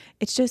 and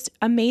it's just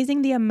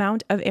amazing the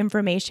amount of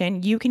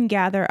information you can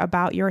gather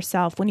about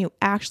yourself when you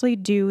actually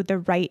do the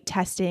right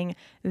testing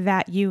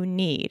that you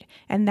need.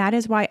 And that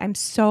is why I'm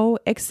so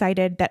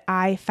excited that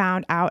I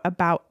found out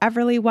about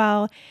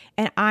Everlywell,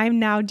 and I'm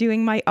now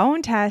doing my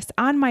own test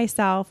on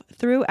myself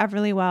through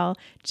Everlywell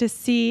to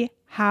see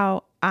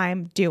how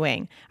I'm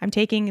doing. I'm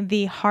taking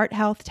the heart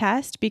health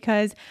test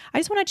because I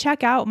just want to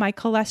check out my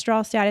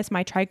cholesterol status,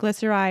 my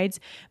triglycerides,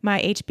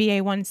 my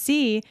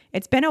HbA1c.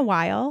 It's been a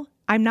while.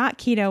 I'm not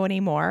keto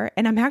anymore,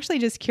 and I'm actually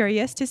just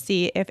curious to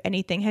see if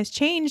anything has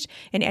changed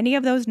in any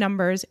of those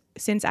numbers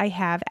since I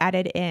have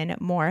added in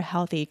more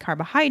healthy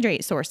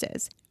carbohydrate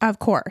sources. Of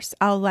course,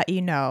 I'll let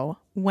you know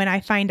when I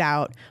find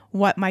out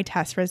what my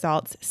test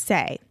results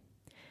say.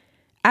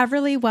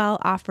 Everlywell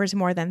offers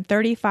more than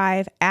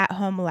 35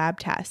 at-home lab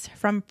tests,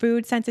 from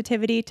food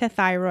sensitivity to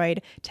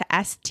thyroid to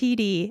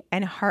STD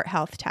and heart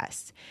health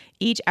tests.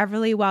 Each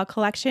Everlywell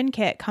collection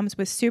kit comes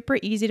with super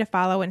easy to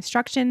follow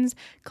instructions.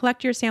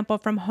 Collect your sample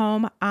from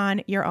home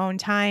on your own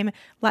time.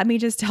 Let me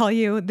just tell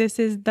you, this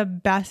is the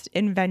best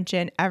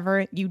invention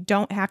ever. You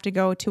don't have to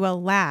go to a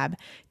lab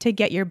to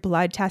get your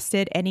blood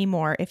tested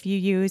anymore if you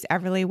use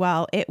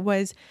Everlywell. It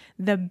was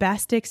the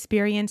best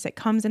experience. It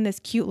comes in this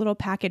cute little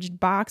packaged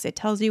box. It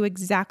tells you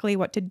exactly exactly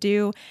what to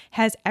do,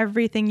 has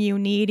everything you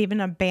need, even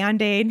a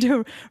Band-Aid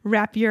to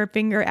wrap your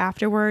finger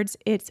afterwards.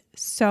 It's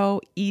so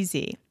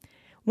easy.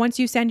 Once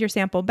you send your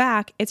sample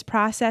back, it's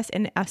processed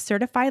in a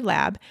certified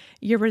lab.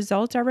 Your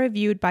results are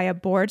reviewed by a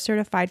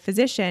board-certified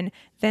physician.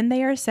 Then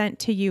they are sent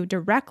to you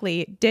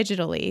directly,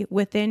 digitally,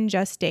 within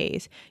just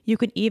days. You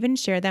can even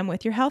share them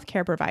with your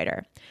healthcare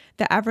provider.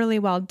 The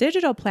Everlywell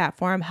digital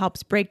platform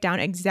helps break down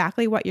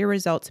exactly what your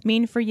results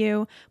mean for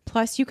you.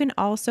 Plus, you can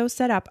also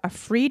set up a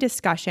free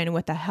discussion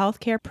with a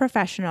healthcare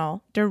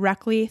professional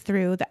directly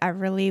through the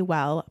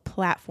Everlywell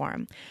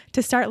platform.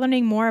 To start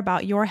learning more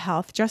about your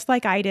health, just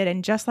like I did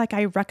and just like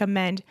I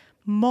recommend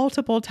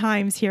multiple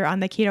times here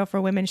on the Keto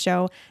for Women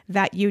show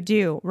that you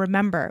do,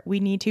 remember, we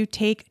need to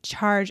take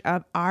charge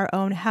of our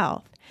own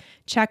health.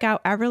 Check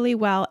out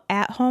Everlywell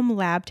at-home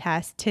lab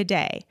test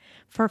today.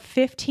 For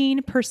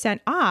 15%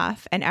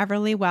 off an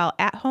Everlywell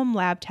at-home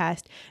lab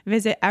test,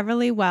 visit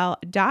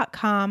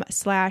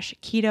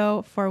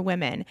everlywell.com/keto for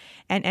women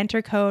and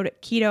enter code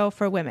keto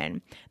for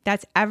women.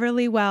 That's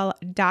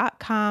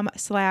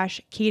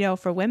everlywell.com/keto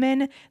for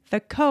women. The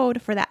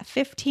code for that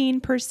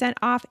 15%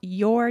 off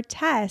your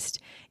test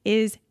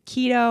is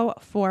keto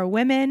for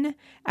women.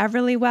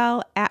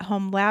 Everlywell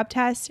at-home lab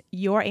test,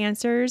 your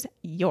answers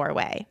your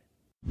way.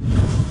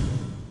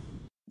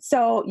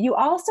 So you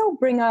also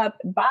bring up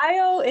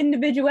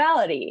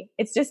bio-individuality.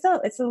 It's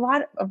a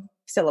lot of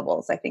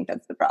syllables. I think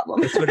that's the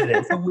problem. That's what it is.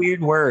 It's a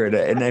weird word.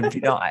 And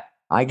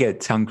I get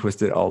tongue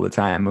twisted all the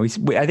time. I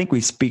think we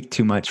speak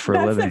too much for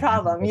a living. That's the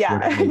problem.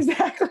 Yeah,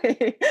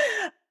 exactly.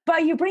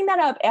 But you bring that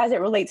up as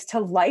it relates to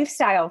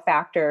lifestyle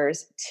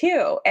factors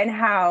too, and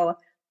how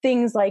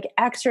things like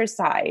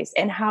exercise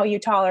and how you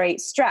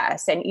tolerate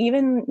stress and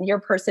even your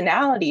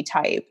personality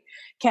type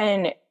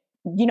can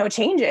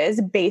changes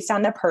based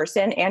on the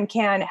person and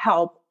can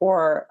help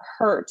or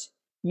hurt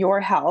your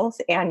health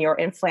and your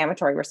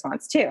inflammatory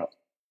response too.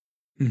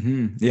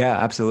 Mm-hmm. Yeah,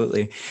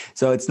 absolutely.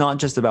 So it's not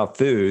just about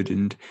food,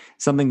 and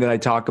something that I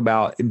talk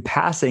about in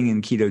passing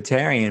in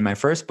Ketotarian, my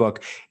first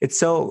book. It's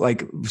so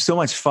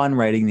much fun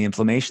writing the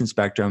inflammation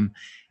spectrum,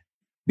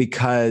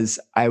 because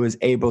I was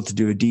able to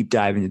do a deep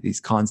dive into these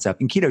concepts.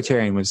 And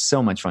Ketotarian was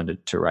so much fun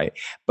to write,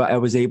 but I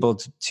was able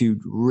to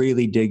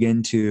really dig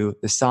into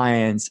the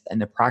science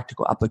and the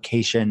practical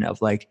application of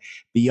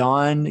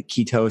beyond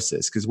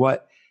ketosis. Because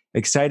what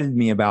excited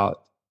me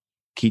about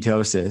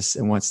ketosis,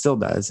 and what still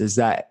does, is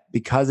that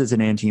because it's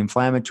an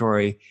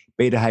anti-inflammatory,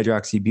 beta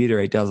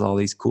hydroxybutyrate does all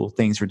these cool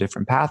things for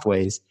different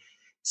pathways.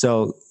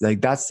 So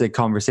that's the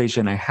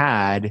conversation I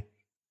had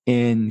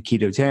in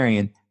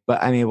Ketotarian,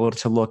 but I'm able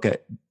to look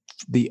at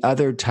the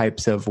other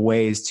types of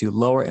ways to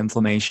lower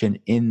inflammation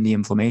in the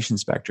inflammation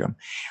spectrum,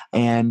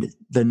 and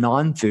the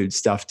non-food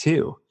stuff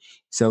too.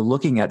 So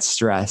looking at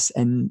stress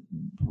and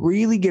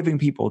really giving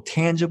people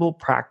tangible,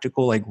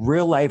 practical,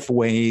 real life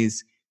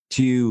ways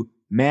to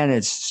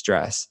manage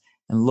stress,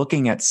 and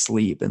looking at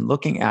sleep and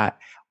looking at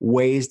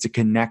ways to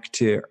connect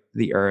to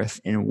the earth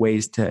and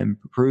ways to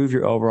improve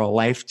your overall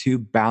life to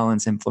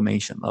balance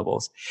inflammation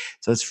levels.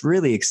 So it's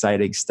really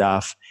exciting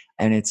stuff.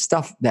 And it's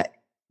stuff that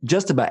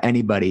just about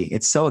anybody,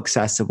 it's so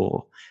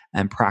accessible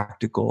and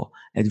practical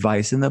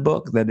advice in the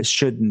book that it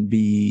shouldn't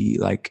be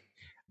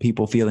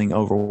people feeling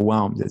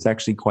overwhelmed. It's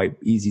actually quite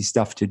easy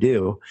stuff to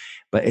do,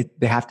 but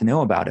they have to know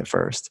about it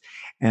first.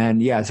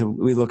 And so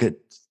we look at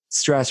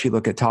stress, we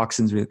look at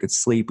toxins, we look at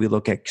sleep, we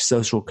look at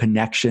social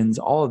connections,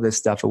 all of this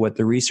stuff. And what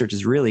the research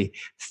is really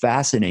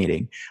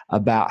fascinating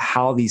about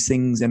how these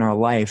things in our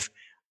life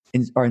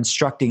are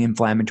instructing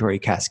inflammatory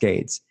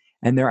cascades.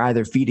 And they're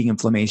either feeding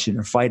inflammation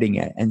or fighting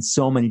it. And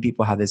so many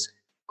people have this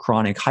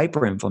chronic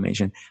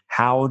hyperinflammation.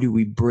 How do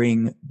we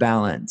bring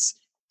balance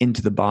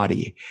into the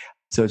body?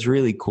 So it's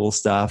really cool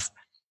stuff.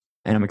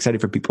 And I'm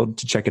excited for people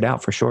to check it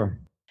out for sure.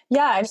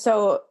 Yeah.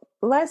 So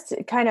let's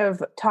kind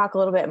of talk a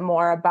little bit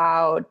more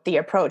about the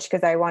approach,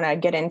 because I want to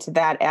get into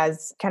that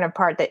as kind of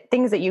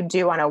things that you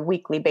do on a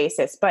weekly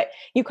basis. But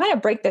you kind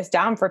of break this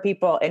down for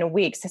people in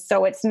weeks.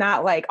 So it's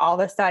not like all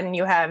of a sudden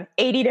you have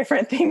 80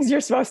 different things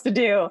you're supposed to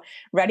do,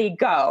 ready,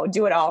 go,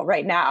 do it all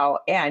right now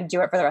and do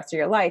it for the rest of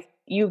your life.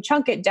 You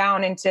chunk it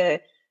down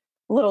into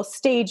little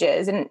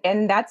stages.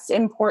 And that's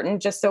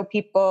important just so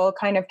people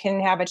kind of can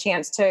have a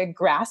chance to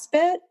grasp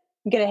it,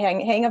 get a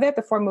hang of it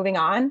before moving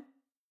on.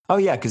 Oh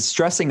yeah, because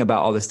stressing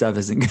about all this stuff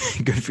isn't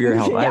good for your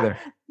health either.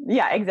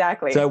 Yeah,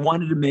 exactly. So I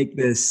wanted to make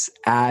this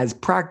as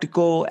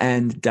practical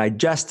and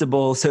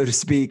digestible, so to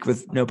speak,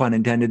 with no pun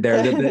intended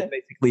there, that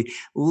basically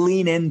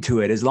lean into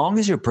it. As long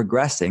as you're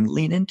progressing,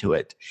 lean into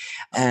it.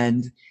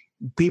 And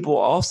people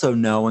also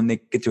know when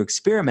they get to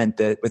experiment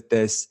with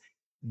this,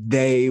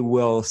 they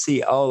will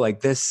see,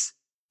 this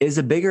is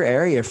a bigger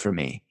area for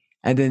me.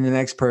 And then the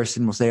next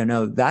person will say, oh,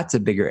 no, that's a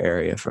bigger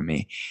area for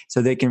me.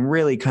 So they can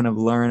really kind of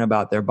learn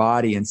about their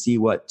body and see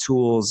what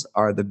tools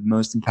are the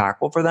most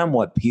impactful for them,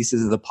 what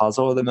pieces of the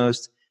puzzle are the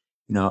most,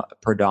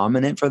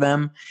 predominant for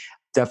them.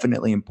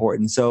 Definitely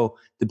important. So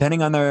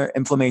depending on their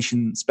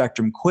inflammation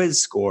spectrum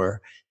quiz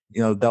score,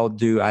 they'll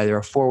do either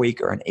a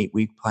 4-week or an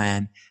 8-week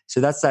plan. So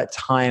that's that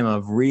time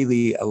of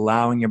really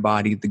allowing your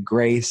body the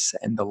grace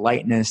and the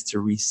lightness to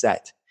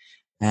reset.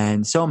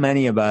 And so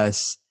many of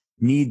us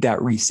need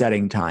that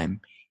resetting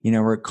time.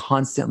 We're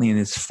constantly in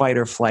this fight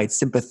or flight,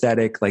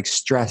 sympathetic, like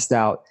stressed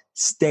out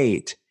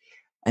state.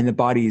 And the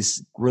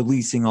body's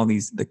releasing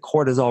the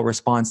cortisol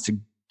response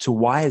to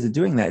why is it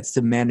doing that? It's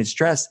to manage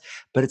stress,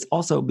 but it's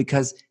also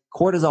because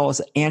cortisol is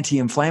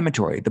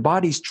anti-inflammatory. The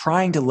body's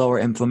trying to lower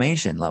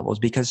inflammation levels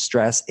because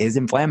stress is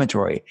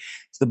inflammatory.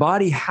 So the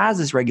body has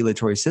this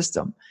regulatory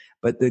system.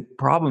 But the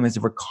problem is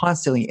if we're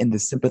constantly in the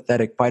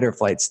sympathetic fight or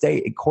flight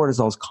state,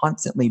 cortisol is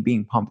constantly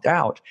being pumped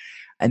out.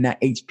 And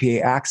that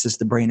HPA axis,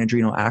 the brain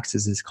adrenal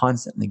axis, is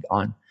constantly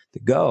on the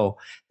go.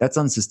 That's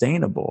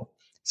unsustainable.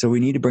 So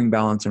we need to bring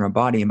balance in our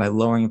body. And by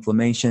lowering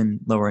inflammation,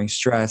 lowering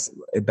stress,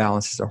 it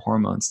balances our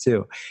hormones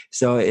too.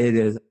 So it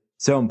is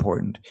so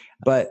important.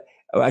 But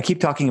I keep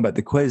talking about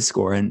the quiz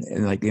score and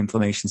like the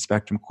inflammation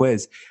spectrum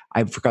quiz.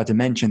 I forgot to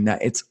mention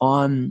that it's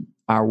on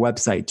our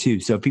website too.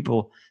 So if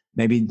people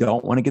maybe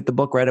don't want to get the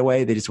book right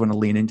away, they just want to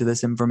lean into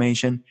this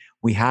information,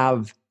 we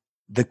have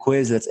the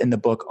quiz that's in the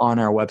book on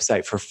our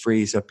website for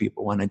free. So if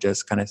people want to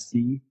just kind of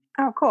see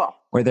cool,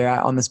 where they're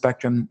at on the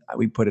spectrum,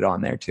 we put it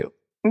on there too.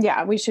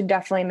 Yeah, we should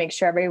definitely make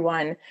sure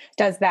everyone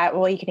does that.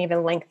 Well, you can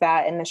even link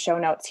that in the show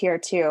notes here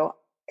too.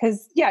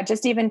 Because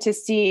just even to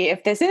see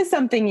if this is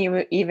something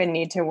you even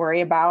need to worry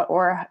about,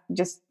 or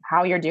just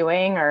how you're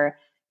doing, or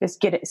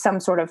just get some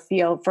sort of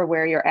feel for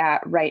where you're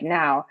at right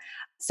now.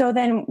 So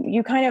then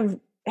you kind of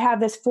have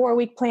this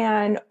 4-week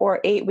plan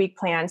or 8-week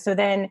plan. So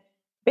then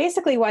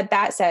basically what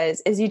that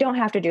says is you don't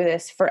have to do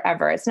this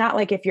forever. It's not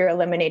like if you're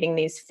eliminating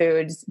these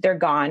foods, they're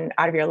gone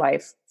out of your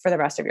life for the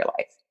rest of your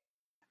life.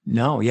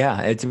 No,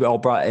 yeah, it's all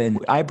brought in.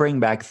 I bring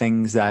back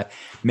things that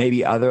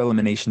maybe other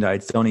elimination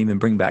diets don't even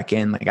bring back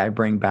in. Like I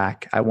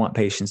want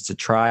patients to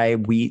try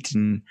wheat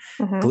and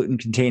gluten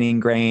containing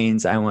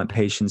grains. I want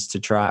patients to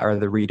try, or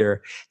the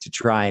reader to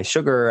try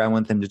sugar. I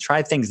want them to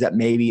try things that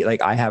maybe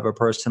like I have a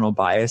personal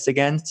bias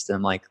against.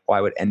 And like,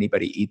 why would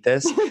anybody eat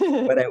this?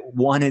 But I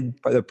wanted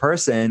for the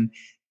person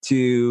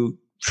to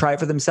try it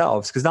for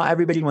themselves, because not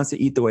everybody wants to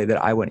eat the way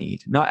that I want to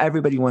eat. Not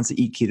everybody wants to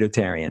eat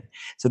ketotarian.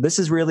 So this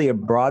is really a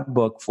broad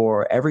book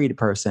for every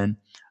person,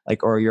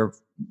 like, or your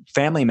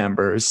family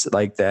members,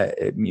 like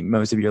that.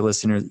 Most of your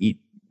listeners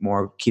eat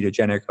more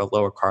ketogenic or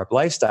lower carb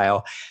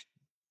lifestyle.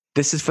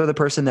 This is for the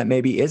person that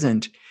maybe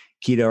isn't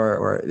keto,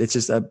 or it's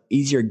just a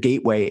easier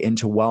gateway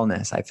into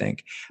wellness, I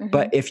think.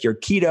 But if you're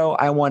keto,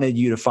 I wanted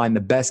you to find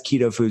the best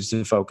keto foods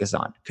to focus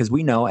on, because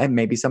we know, and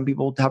maybe some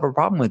people have a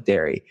problem with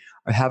dairy,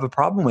 or have a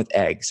problem with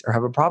eggs, or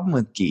have a problem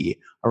with ghee,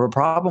 or a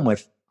problem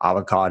with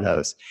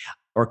avocados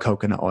or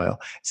coconut oil.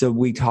 So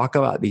we talk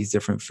about these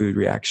different food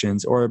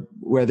reactions, or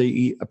whether you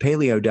eat a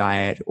paleo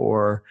diet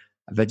or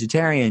a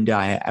vegetarian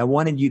diet. I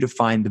wanted you to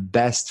find the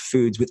best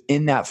foods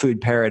within that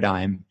food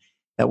paradigm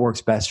that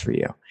works best for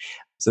you.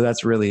 So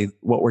that's really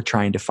what we're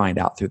trying to find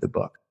out through the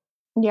book.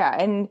 Yeah.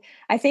 And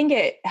I think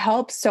it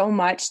helps so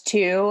much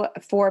too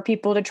for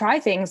people to try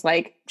things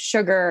like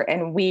sugar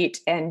and wheat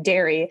and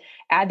dairy,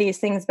 add these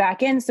things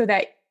back in so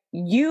that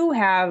you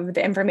have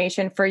the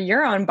information for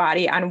your own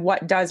body on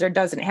what does or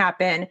doesn't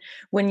happen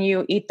when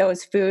you eat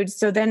those foods.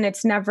 So then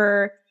it's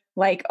never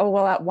like, oh,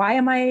 well, why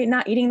am I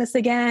not eating this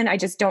again? I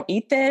just don't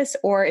eat this.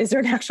 Or is there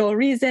an actual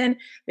reason?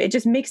 It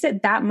just makes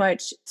it that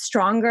much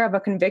stronger of a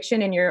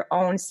conviction in your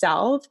own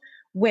self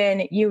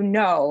when you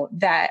know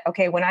that,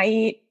 okay, when I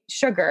eat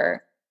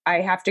sugar,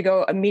 I have to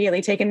go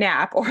immediately take a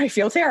nap or I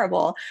feel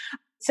terrible.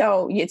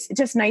 So it's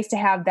just nice to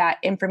have that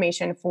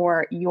information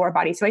for your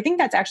body. So I think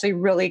that's actually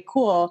really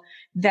cool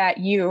that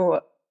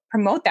you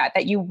promote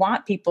that you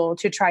want people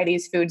to try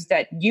these foods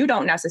that you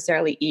don't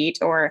necessarily eat,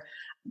 or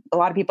a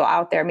lot of people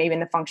out there, maybe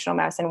in the functional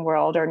medicine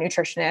world or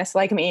nutritionists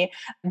like me,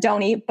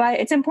 don't eat. But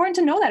it's important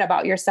to know that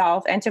about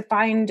yourself and to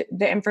find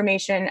the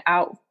information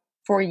out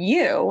for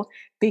you,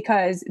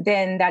 because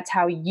then that's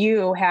how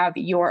you have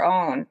your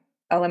own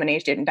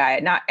elimination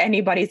diet, not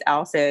anybody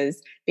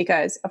else's,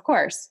 because of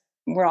course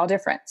we're all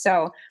different.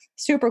 So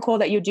super cool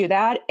that you do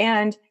that.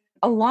 And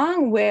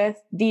along with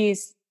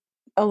these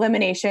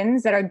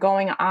eliminations that are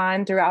going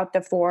on throughout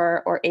the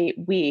 4 or 8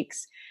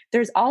 weeks,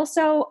 there's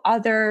also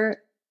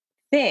other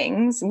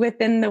things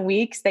within the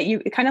weeks that you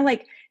kind of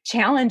like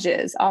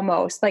challenges,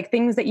 almost like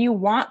things that you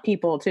want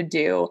people to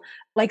do,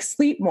 like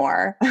sleep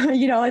more.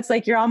 It's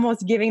like you're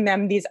almost giving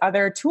them these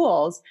other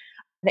tools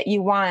that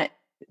you want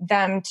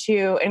them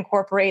to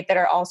incorporate that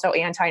are also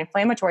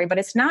anti-inflammatory. But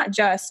it's not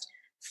just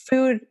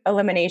food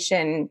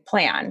elimination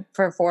plan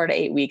for 4 to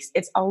 8 weeks.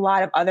 It's a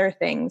lot of other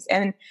things.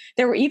 And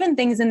there were even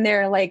things in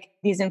there like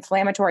these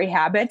inflammatory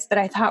habits that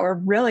I thought were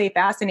really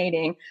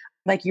fascinating.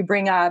 Like you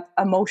bring up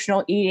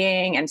emotional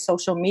eating and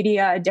social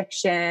media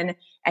addiction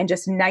and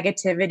just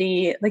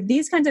negativity. Like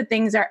these kinds of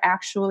things are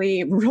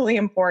actually really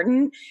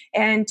important.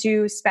 And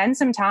to spend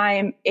some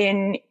time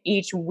in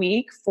each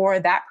week for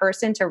that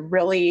person to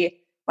really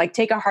like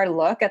take a hard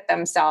look at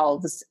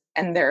themselves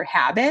and their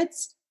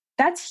habits,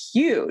 that's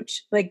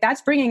huge. Like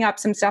that's bringing up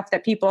some stuff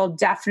that people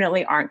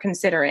definitely aren't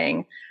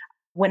considering.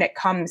 when it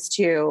comes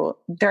to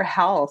their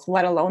health,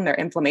 let alone their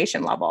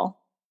inflammation level.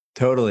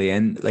 Totally.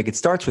 And like it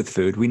starts with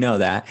food. We know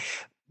that,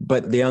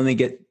 but they only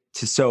get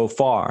to so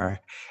far.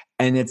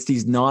 And it's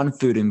these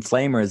non-food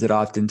inflammers that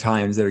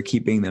oftentimes that are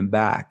keeping them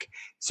back.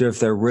 So if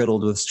they're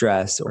riddled with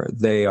stress, or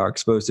they are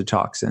exposed to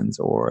toxins,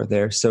 or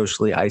they're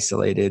socially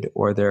isolated,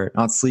 or they're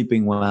not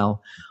sleeping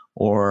well,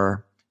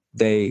 or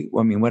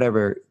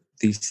whatever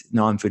these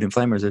non-food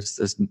inflammers,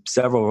 there's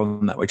several of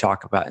them that we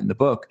talk about in the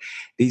book.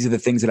 These are the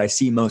things that I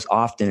see most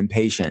often in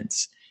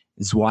patients.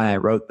 This is why I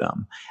wrote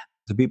them.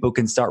 So people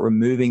can start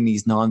removing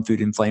these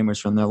non-food inflammers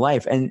from their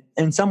life. And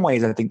in some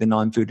ways, I think the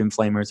non-food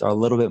inflammers are a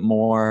little bit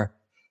more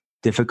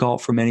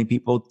difficult for many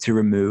people to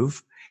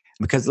remove,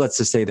 because let's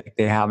just say that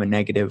they have a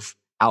negative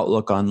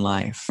outlook on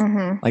life.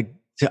 Like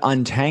to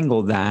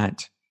untangle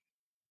that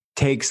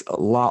takes a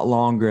lot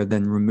longer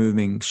than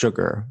removing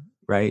sugar,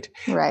 right?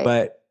 Right.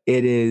 But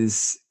it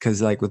is,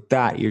 because like with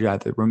that, you're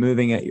either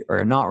removing it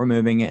or not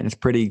removing it. And it's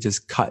pretty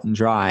just cut and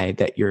dry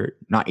that you're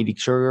not eating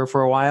sugar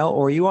for a while,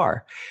 or you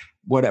are,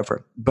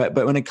 whatever. But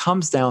when it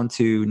comes down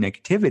to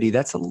negativity,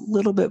 that's a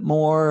little bit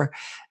more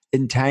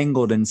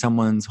entangled in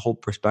someone's whole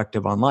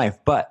perspective on life.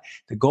 But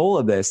the goal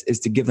of this is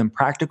to give them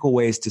practical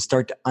ways to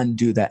start to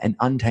undo that and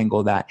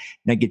untangle that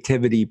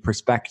negativity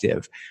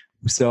perspective.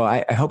 So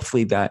I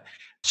hopefully that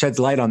sheds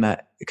light on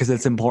that, because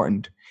it's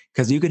important.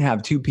 Because you can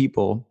have two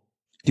people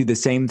do the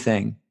same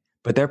thing,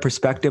 but their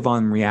perspective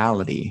on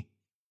reality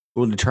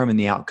will determine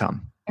the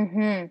outcome.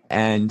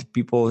 And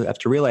people have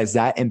to realize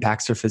that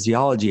impacts their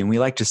physiology. And we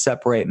like to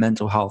separate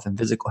mental health and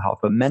physical health,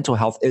 but mental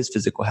health is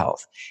physical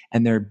health,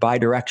 and they're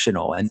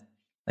bidirectional. And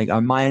like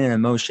our mind and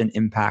emotion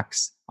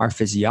impacts our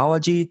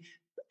physiology,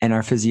 and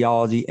our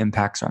physiology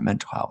impacts our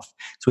mental health.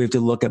 So we have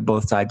to look at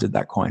both sides of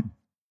that coin.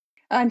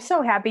 I'm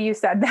so happy you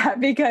said that,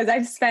 because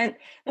I've spent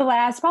the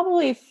last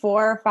probably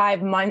 4 or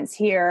 5 months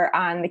here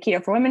on the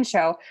Keto for Women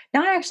show,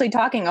 not actually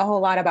talking a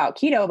whole lot about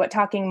keto, but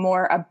talking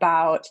more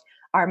about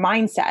our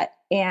mindset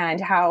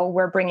and how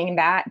we're bringing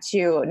that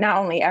to not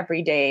only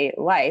everyday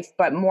life,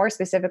 but more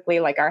specifically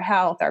like our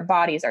health, our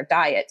bodies, our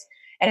diet.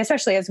 And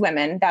especially as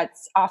women,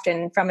 that's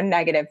often from a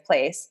negative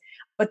place.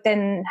 But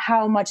then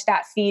how much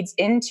that feeds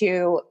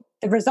into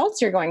the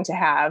results you're going to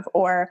have,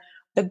 or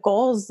the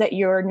goals that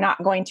you're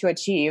not going to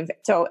achieve.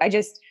 So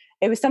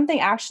it was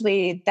something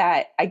actually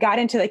that I got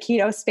into the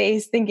keto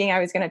space thinking I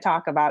was going to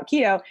talk about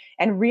keto,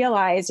 and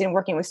realized in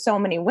working with so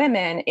many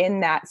women in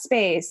that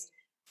space,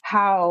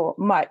 how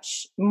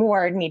much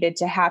more needed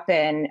to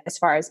happen as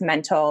far as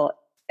mental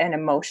and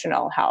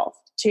emotional health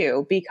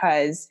too,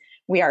 because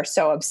we are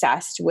so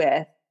obsessed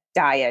with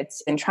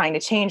diets and trying to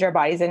change our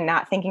bodies and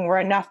not thinking we're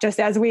enough just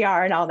as we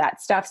are and all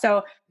that stuff.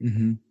 So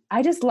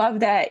I just love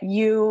that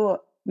you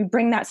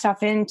bring that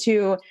stuff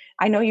into,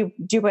 I know you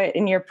do it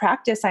in your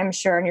practice, I'm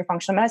sure, in your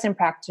functional medicine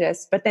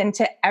practice, but then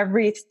to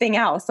everything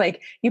else.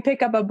 Like you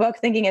pick up a book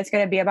thinking it's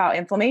going to be about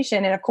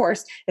inflammation. And of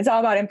course, it's all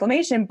about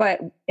inflammation,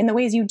 but in the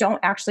ways you don't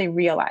actually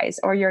realize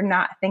or you're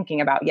not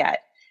thinking about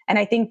yet. And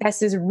I think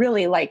this is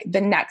really like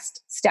the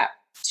next step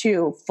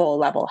to full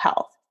level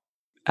health.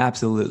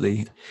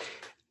 Absolutely.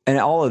 And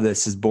all of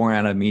this is born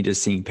out of me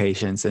just seeing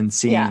patients and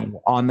seeing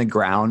on the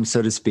ground,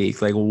 so to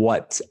speak, like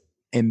what's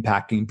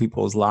impacting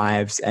people's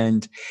lives.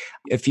 And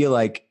I feel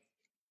like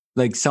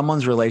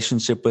someone's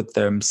relationship with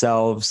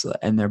themselves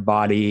and their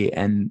body,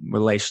 and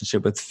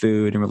relationship with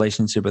food, and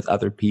relationship with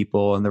other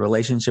people, and the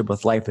relationship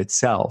with life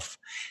itself,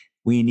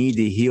 we need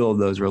to heal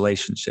those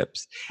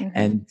relationships.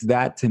 And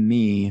that to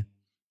me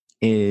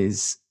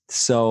is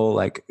so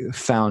like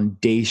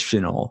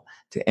foundational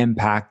to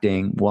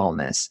impacting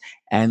wellness.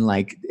 And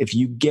like, if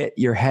you get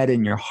your head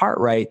and your heart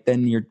right,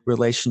 then your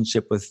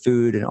relationship with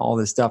food and all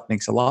this stuff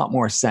makes a lot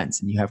more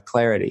sense, and you have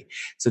clarity.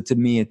 So to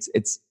me,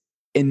 it's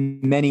in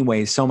many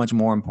ways so much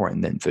more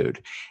important than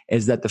food,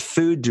 is that the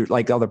food,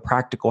 like all the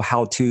practical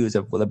how-tos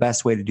of the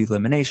best way to do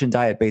elimination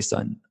diet based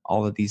on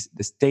all of this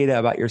data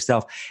about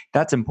yourself,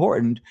 that's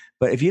important.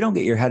 But if you don't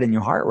get your head and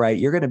your heart right,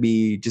 you're going to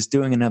be just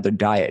doing another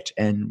diet.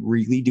 And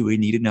really, do we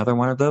need another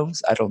one of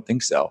those? I don't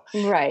think so.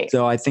 Right.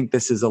 So I think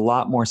this is a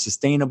lot more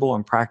sustainable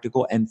and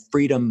practical and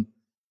freedom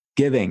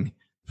giving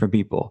for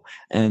people.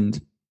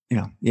 And,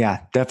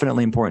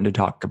 definitely important to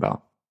talk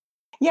about.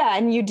 Yeah.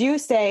 And you do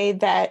say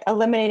that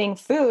eliminating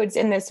foods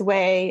in this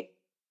way,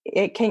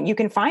 you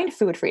can find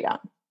food freedom,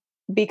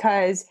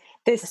 because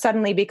this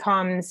suddenly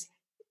becomes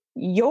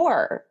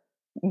your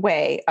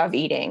way of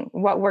eating,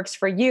 what works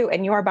for you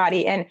and your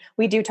body. And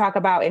we do talk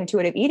about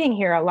intuitive eating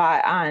here a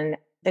lot on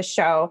the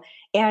show.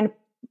 And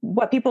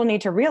what people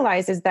need to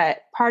realize is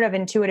that part of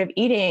intuitive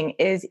eating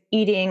is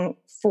eating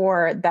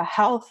for the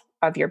health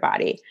of your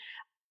body.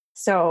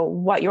 So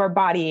what your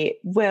body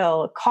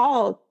will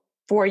call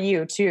for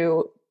you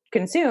to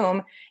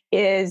consume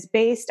is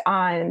based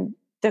on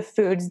the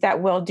foods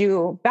that will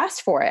do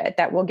best for it,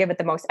 that will give it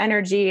the most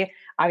energy,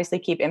 obviously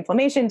keep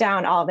inflammation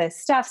down, all this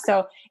stuff.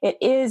 So it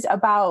is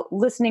about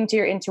listening to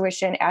your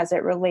intuition as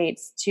it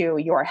relates to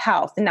your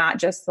health, not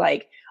just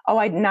like, oh,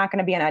 I'm not going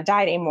to be on a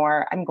diet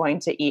anymore. I'm going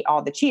to eat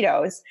all the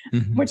Cheetos,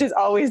 Mhm. which is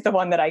always the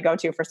one that I go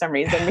to for some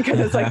reason because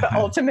it's like the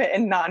ultimate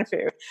in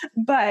non-food.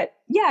 But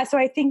yeah, so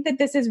I think that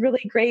this is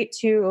really great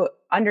to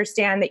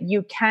understand that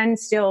you can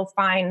still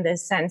find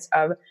this sense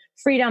of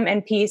freedom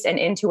and peace and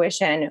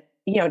intuition,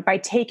 by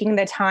taking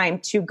the time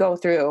to go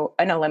through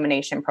an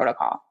elimination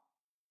protocol.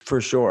 For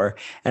sure.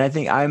 And I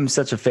think I'm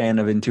such a fan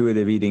of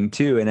intuitive eating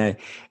too. And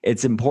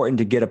it's important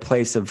to get a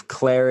place of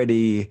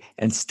clarity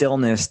and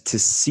stillness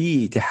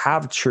to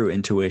have true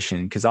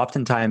intuition. Because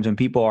oftentimes when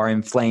people are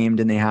inflamed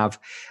and they have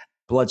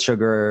blood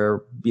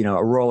sugar,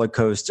 a roller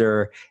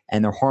coaster,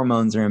 and their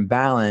hormones are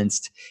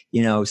imbalanced,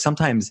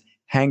 sometimes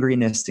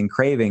hangriness and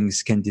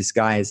cravings can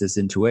disguise as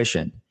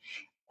intuition.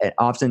 And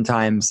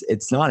oftentimes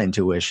it's not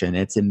intuition,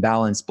 it's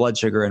imbalanced blood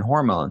sugar and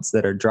hormones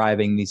that are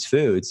driving these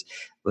foods.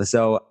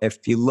 So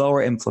if you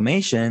lower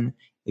inflammation,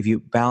 if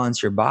you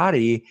balance your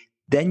body,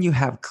 then you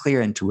have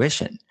clear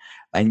intuition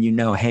and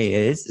hey,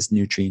 it is this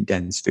nutrient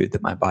dense food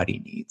that my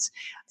body needs.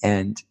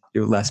 And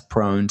you're less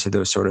prone to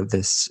those sort of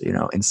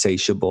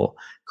insatiable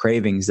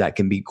cravings that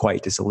can be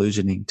quite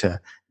disillusioning to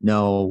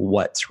know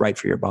what's right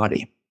for your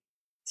body.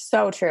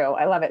 So true.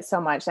 I love it so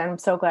much. I'm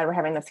so glad we're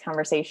having this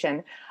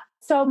conversation.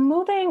 So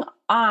moving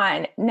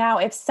on now,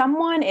 if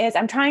someone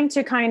I'm trying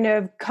to kind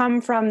of come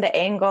from the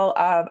angle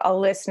of a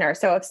listener.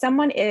 So if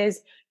someone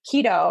is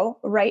keto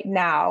right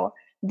now,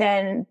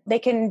 then they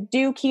can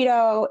do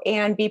keto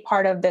and be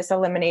part of this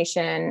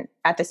elimination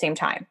at the same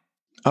time.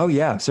 Oh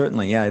yeah,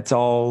 certainly. Yeah. It's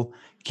all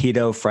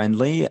keto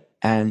friendly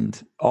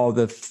and all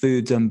the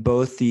foods on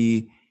both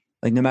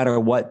no matter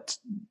what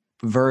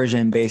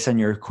version based on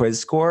your quiz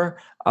score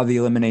of the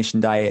elimination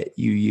diet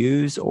you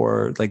use,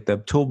 or like the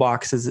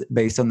toolboxes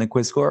based on the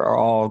quiz score, are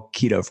all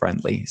keto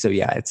friendly. So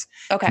yeah, it's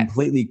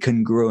completely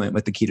congruent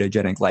with the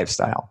ketogenic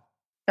lifestyle.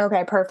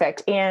 Okay,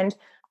 perfect. And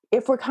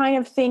if we're kind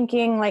of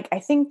thinking like, I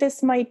think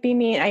this might be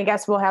me, I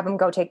guess we'll have them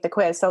go take the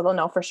quiz so they'll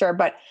know for sure.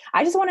 But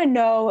I just want to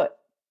know,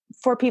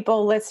 for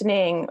people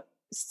listening,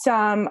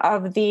 some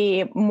of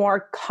the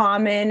more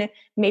common,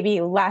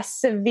 maybe less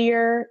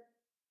severe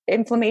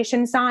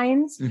inflammation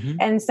signs,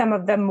 and some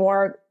of the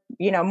more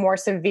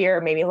severe,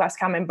 maybe less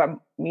common, but,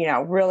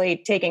 really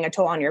taking a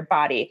toll on your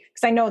body.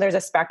 Because I know there's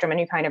a spectrum and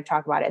you kind of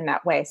talk about it in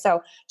that way.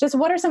 So just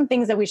what are some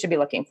things that we should be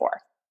looking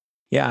for?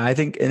 Yeah, I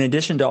think in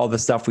addition to all the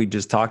stuff we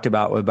just talked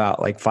about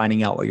like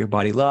finding out what your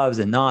body loves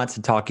and not,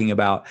 and talking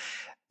about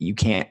you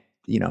can't,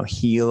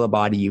 heal a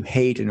body you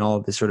hate and all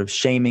of this sort of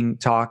shaming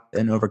talk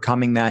and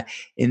overcoming that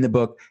in the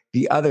book.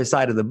 The other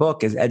side of the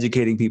book is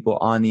educating people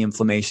on the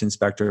inflammation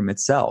spectrum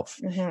itself.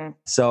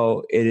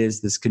 So it is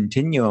this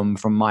continuum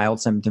from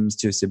mild symptoms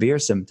to severe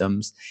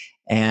symptoms.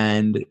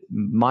 And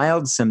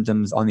mild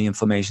symptoms on the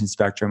inflammation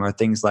spectrum are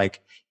things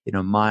like,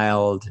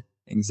 mild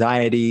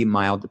anxiety,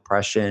 mild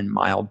depression,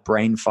 mild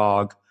brain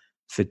fog,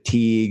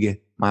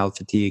 mild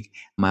fatigue,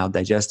 mild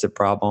digestive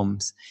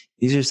problems.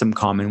 These are some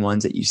common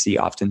ones that you see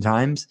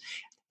oftentimes.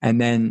 And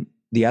then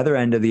the other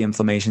end of the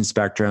inflammation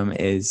spectrum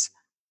is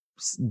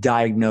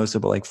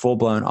diagnosable, like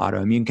full-blown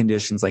autoimmune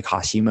conditions like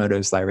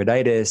Hashimoto's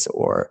thyroiditis,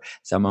 or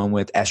someone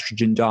with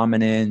estrogen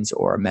dominance,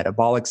 or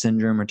metabolic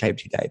syndrome, or type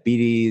 2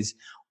 diabetes,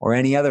 or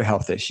any other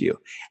health issue.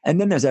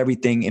 And then there's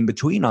everything in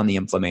between on the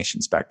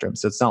inflammation spectrum.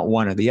 So it's not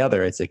one or the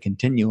other, it's a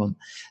continuum.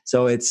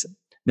 So it's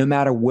no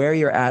matter where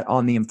you're at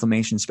on the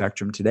inflammation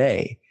spectrum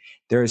today,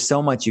 there is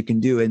so much you can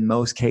do in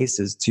most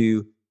cases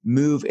to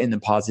move in the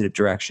positive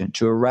direction,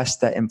 to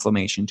arrest that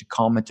inflammation, to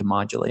calm it, to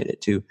modulate it,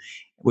 to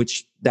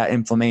which that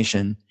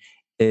inflammation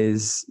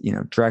is,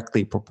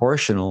 directly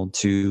proportional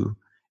to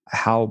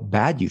how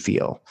bad you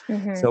feel.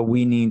 So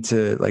we need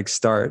to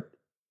start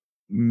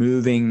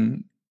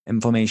moving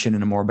inflammation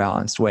in a more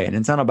balanced way. And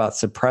it's not about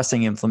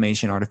suppressing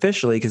inflammation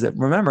artificially, because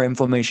remember,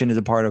 inflammation is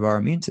a part of our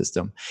immune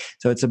system.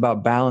 So it's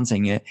about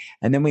balancing it.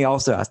 And then we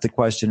also ask the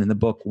question in the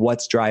book,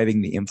 what's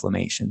driving the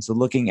inflammation? So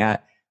looking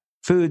at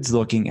foods,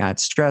 looking at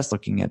stress,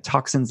 looking at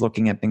toxins,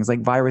 looking at things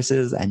like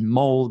viruses and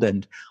mold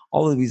and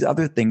all of these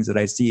other things that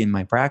I see in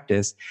my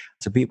practice.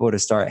 So people to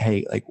start,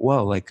 hey,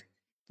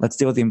 let's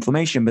deal with the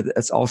inflammation, but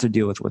let's also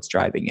deal with what's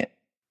driving it.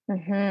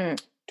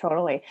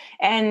 Totally.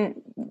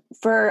 And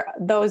for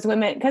those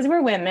women, because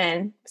we're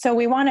women, so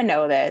we want to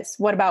know this.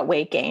 What about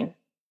weight gain?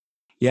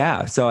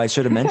 Yeah. So I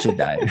should have mentioned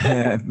that.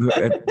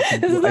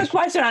 This is a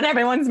question on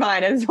everyone's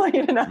mind. I just want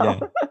you to know.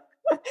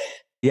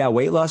 Yeah.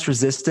 Weight loss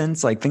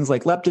resistance, like things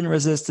like leptin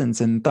resistance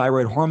and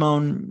thyroid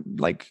hormone,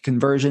 like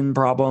conversion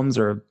problems,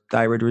 or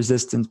thyroid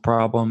resistance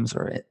problems,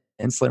 or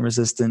insulin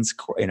resistance,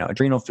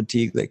 adrenal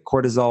fatigue, like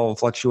cortisol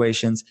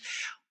fluctuations,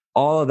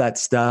 all of that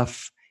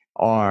stuff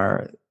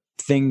are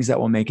things that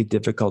will make it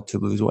difficult to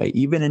lose weight.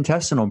 Even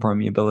intestinal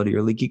permeability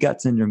or leaky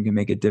gut syndrome can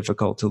make it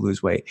difficult to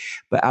lose weight.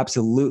 But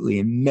absolutely,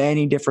 in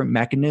many different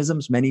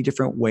mechanisms, many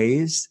different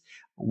ways,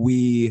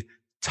 we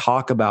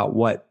talk about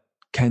what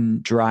can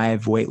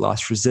drive weight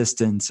loss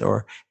resistance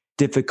or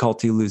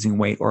difficulty losing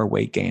weight or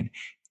weight gain.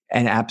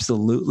 And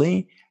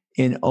absolutely,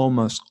 in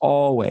almost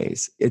all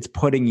ways, it's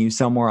putting you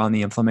somewhere on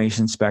the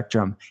inflammation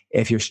spectrum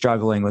if you're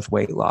struggling with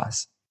weight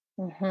loss.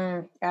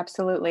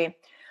 Absolutely.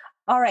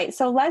 All right.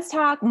 So let's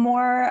talk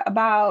more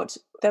about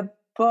the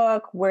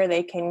book, where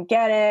they can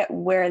get it,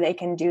 where they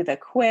can do the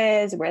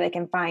quiz, where they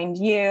can find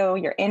you,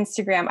 your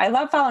Instagram. I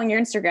love following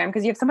your Instagram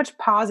because you have so much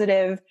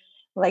positive,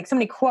 like so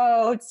many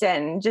quotes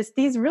and just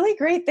these really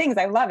great things.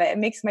 I love it. It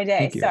makes my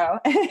day. So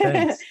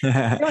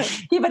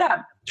keep it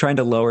up. Trying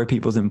to lower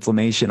people's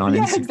inflammation on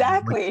Instagram.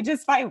 Exactly.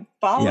 Just by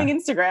following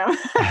Instagram.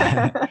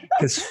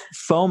 Because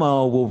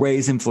FOMO will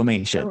raise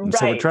inflammation. Right.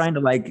 So we're trying to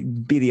like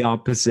be the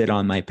opposite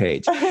on my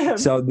page.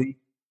 So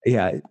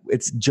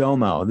it's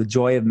JOMO, the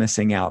joy of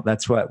missing out.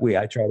 That's what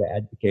I try to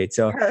advocate.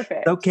 So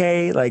Perfect. It's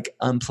okay, like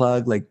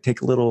unplug, like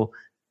take a little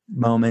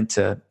moment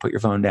to put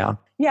your phone down.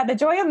 Yeah, the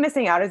joy of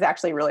missing out is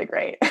actually really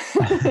great.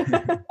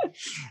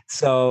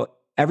 So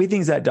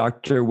everything's at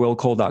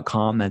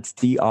drwillcole.com. That's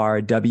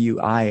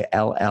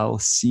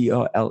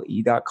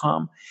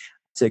drwillcole.com.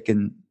 So they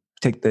can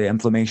take the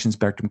inflammation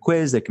spectrum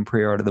quiz. They can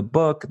pre-order the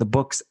book. The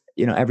books,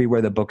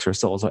 everywhere the books are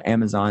sold. So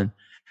Amazon,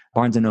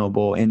 Barnes &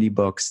 Noble, Indie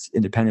Books,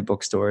 independent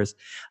bookstores.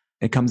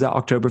 It comes out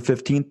October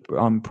 15th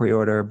on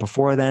pre-order.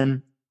 Before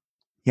then,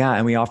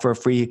 and we offer a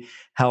free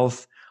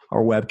health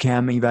or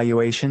webcam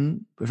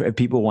evaluation if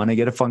people want to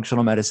get a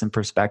functional medicine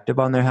perspective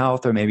on their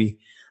health, or maybe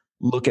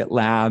look at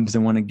labs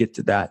and want to get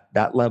to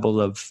that level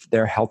of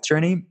their health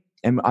journey.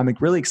 And I'm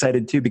really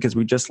excited too, because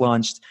we just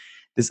launched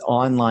this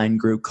online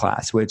group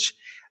class, which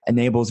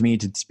enables me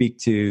to speak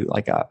to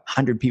like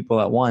 100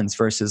 people at once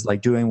versus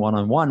like doing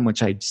one-on-one,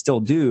 which I still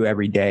do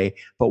every day.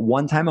 But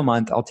one time a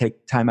month, I'll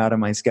take time out of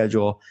my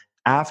schedule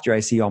after I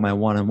see all my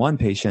one-on-one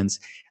patients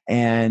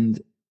and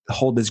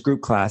hold this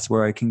group class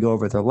where I can go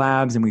over their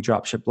labs and we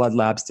drop ship blood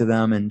labs to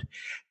them. And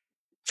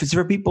it's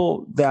for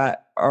people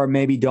that are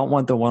maybe don't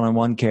want the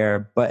one-on-one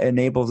care, but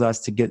enables us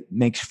to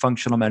make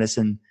functional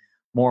medicine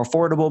more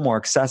affordable, more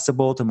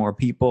accessible to more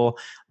people.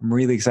 I'm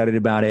really excited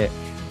about it.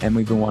 And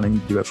we've been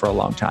wanting to do it for a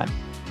long time.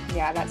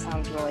 Yeah, that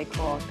sounds really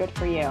cool. Good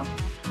for you.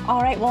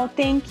 All right. Well,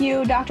 thank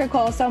you, Dr.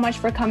 Cole, so much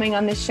for coming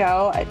on the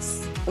show.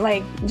 It's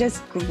like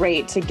just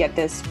great to get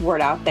this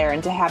word out there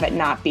and to have it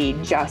not be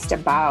just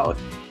about,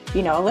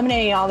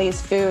 eliminating all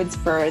these foods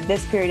for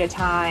this period of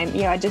time,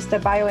 just the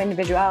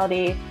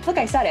bio-individuality. Look,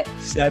 I said it.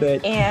 Said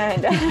it.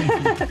 And,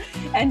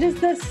 and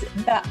just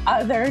the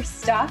other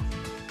stuff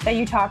that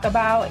you talk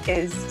about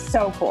is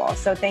so cool.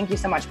 So thank you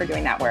so much for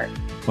doing that work.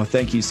 Well,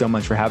 thank you so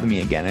much for having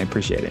me again. I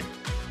appreciate it.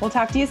 We'll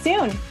talk to you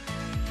soon.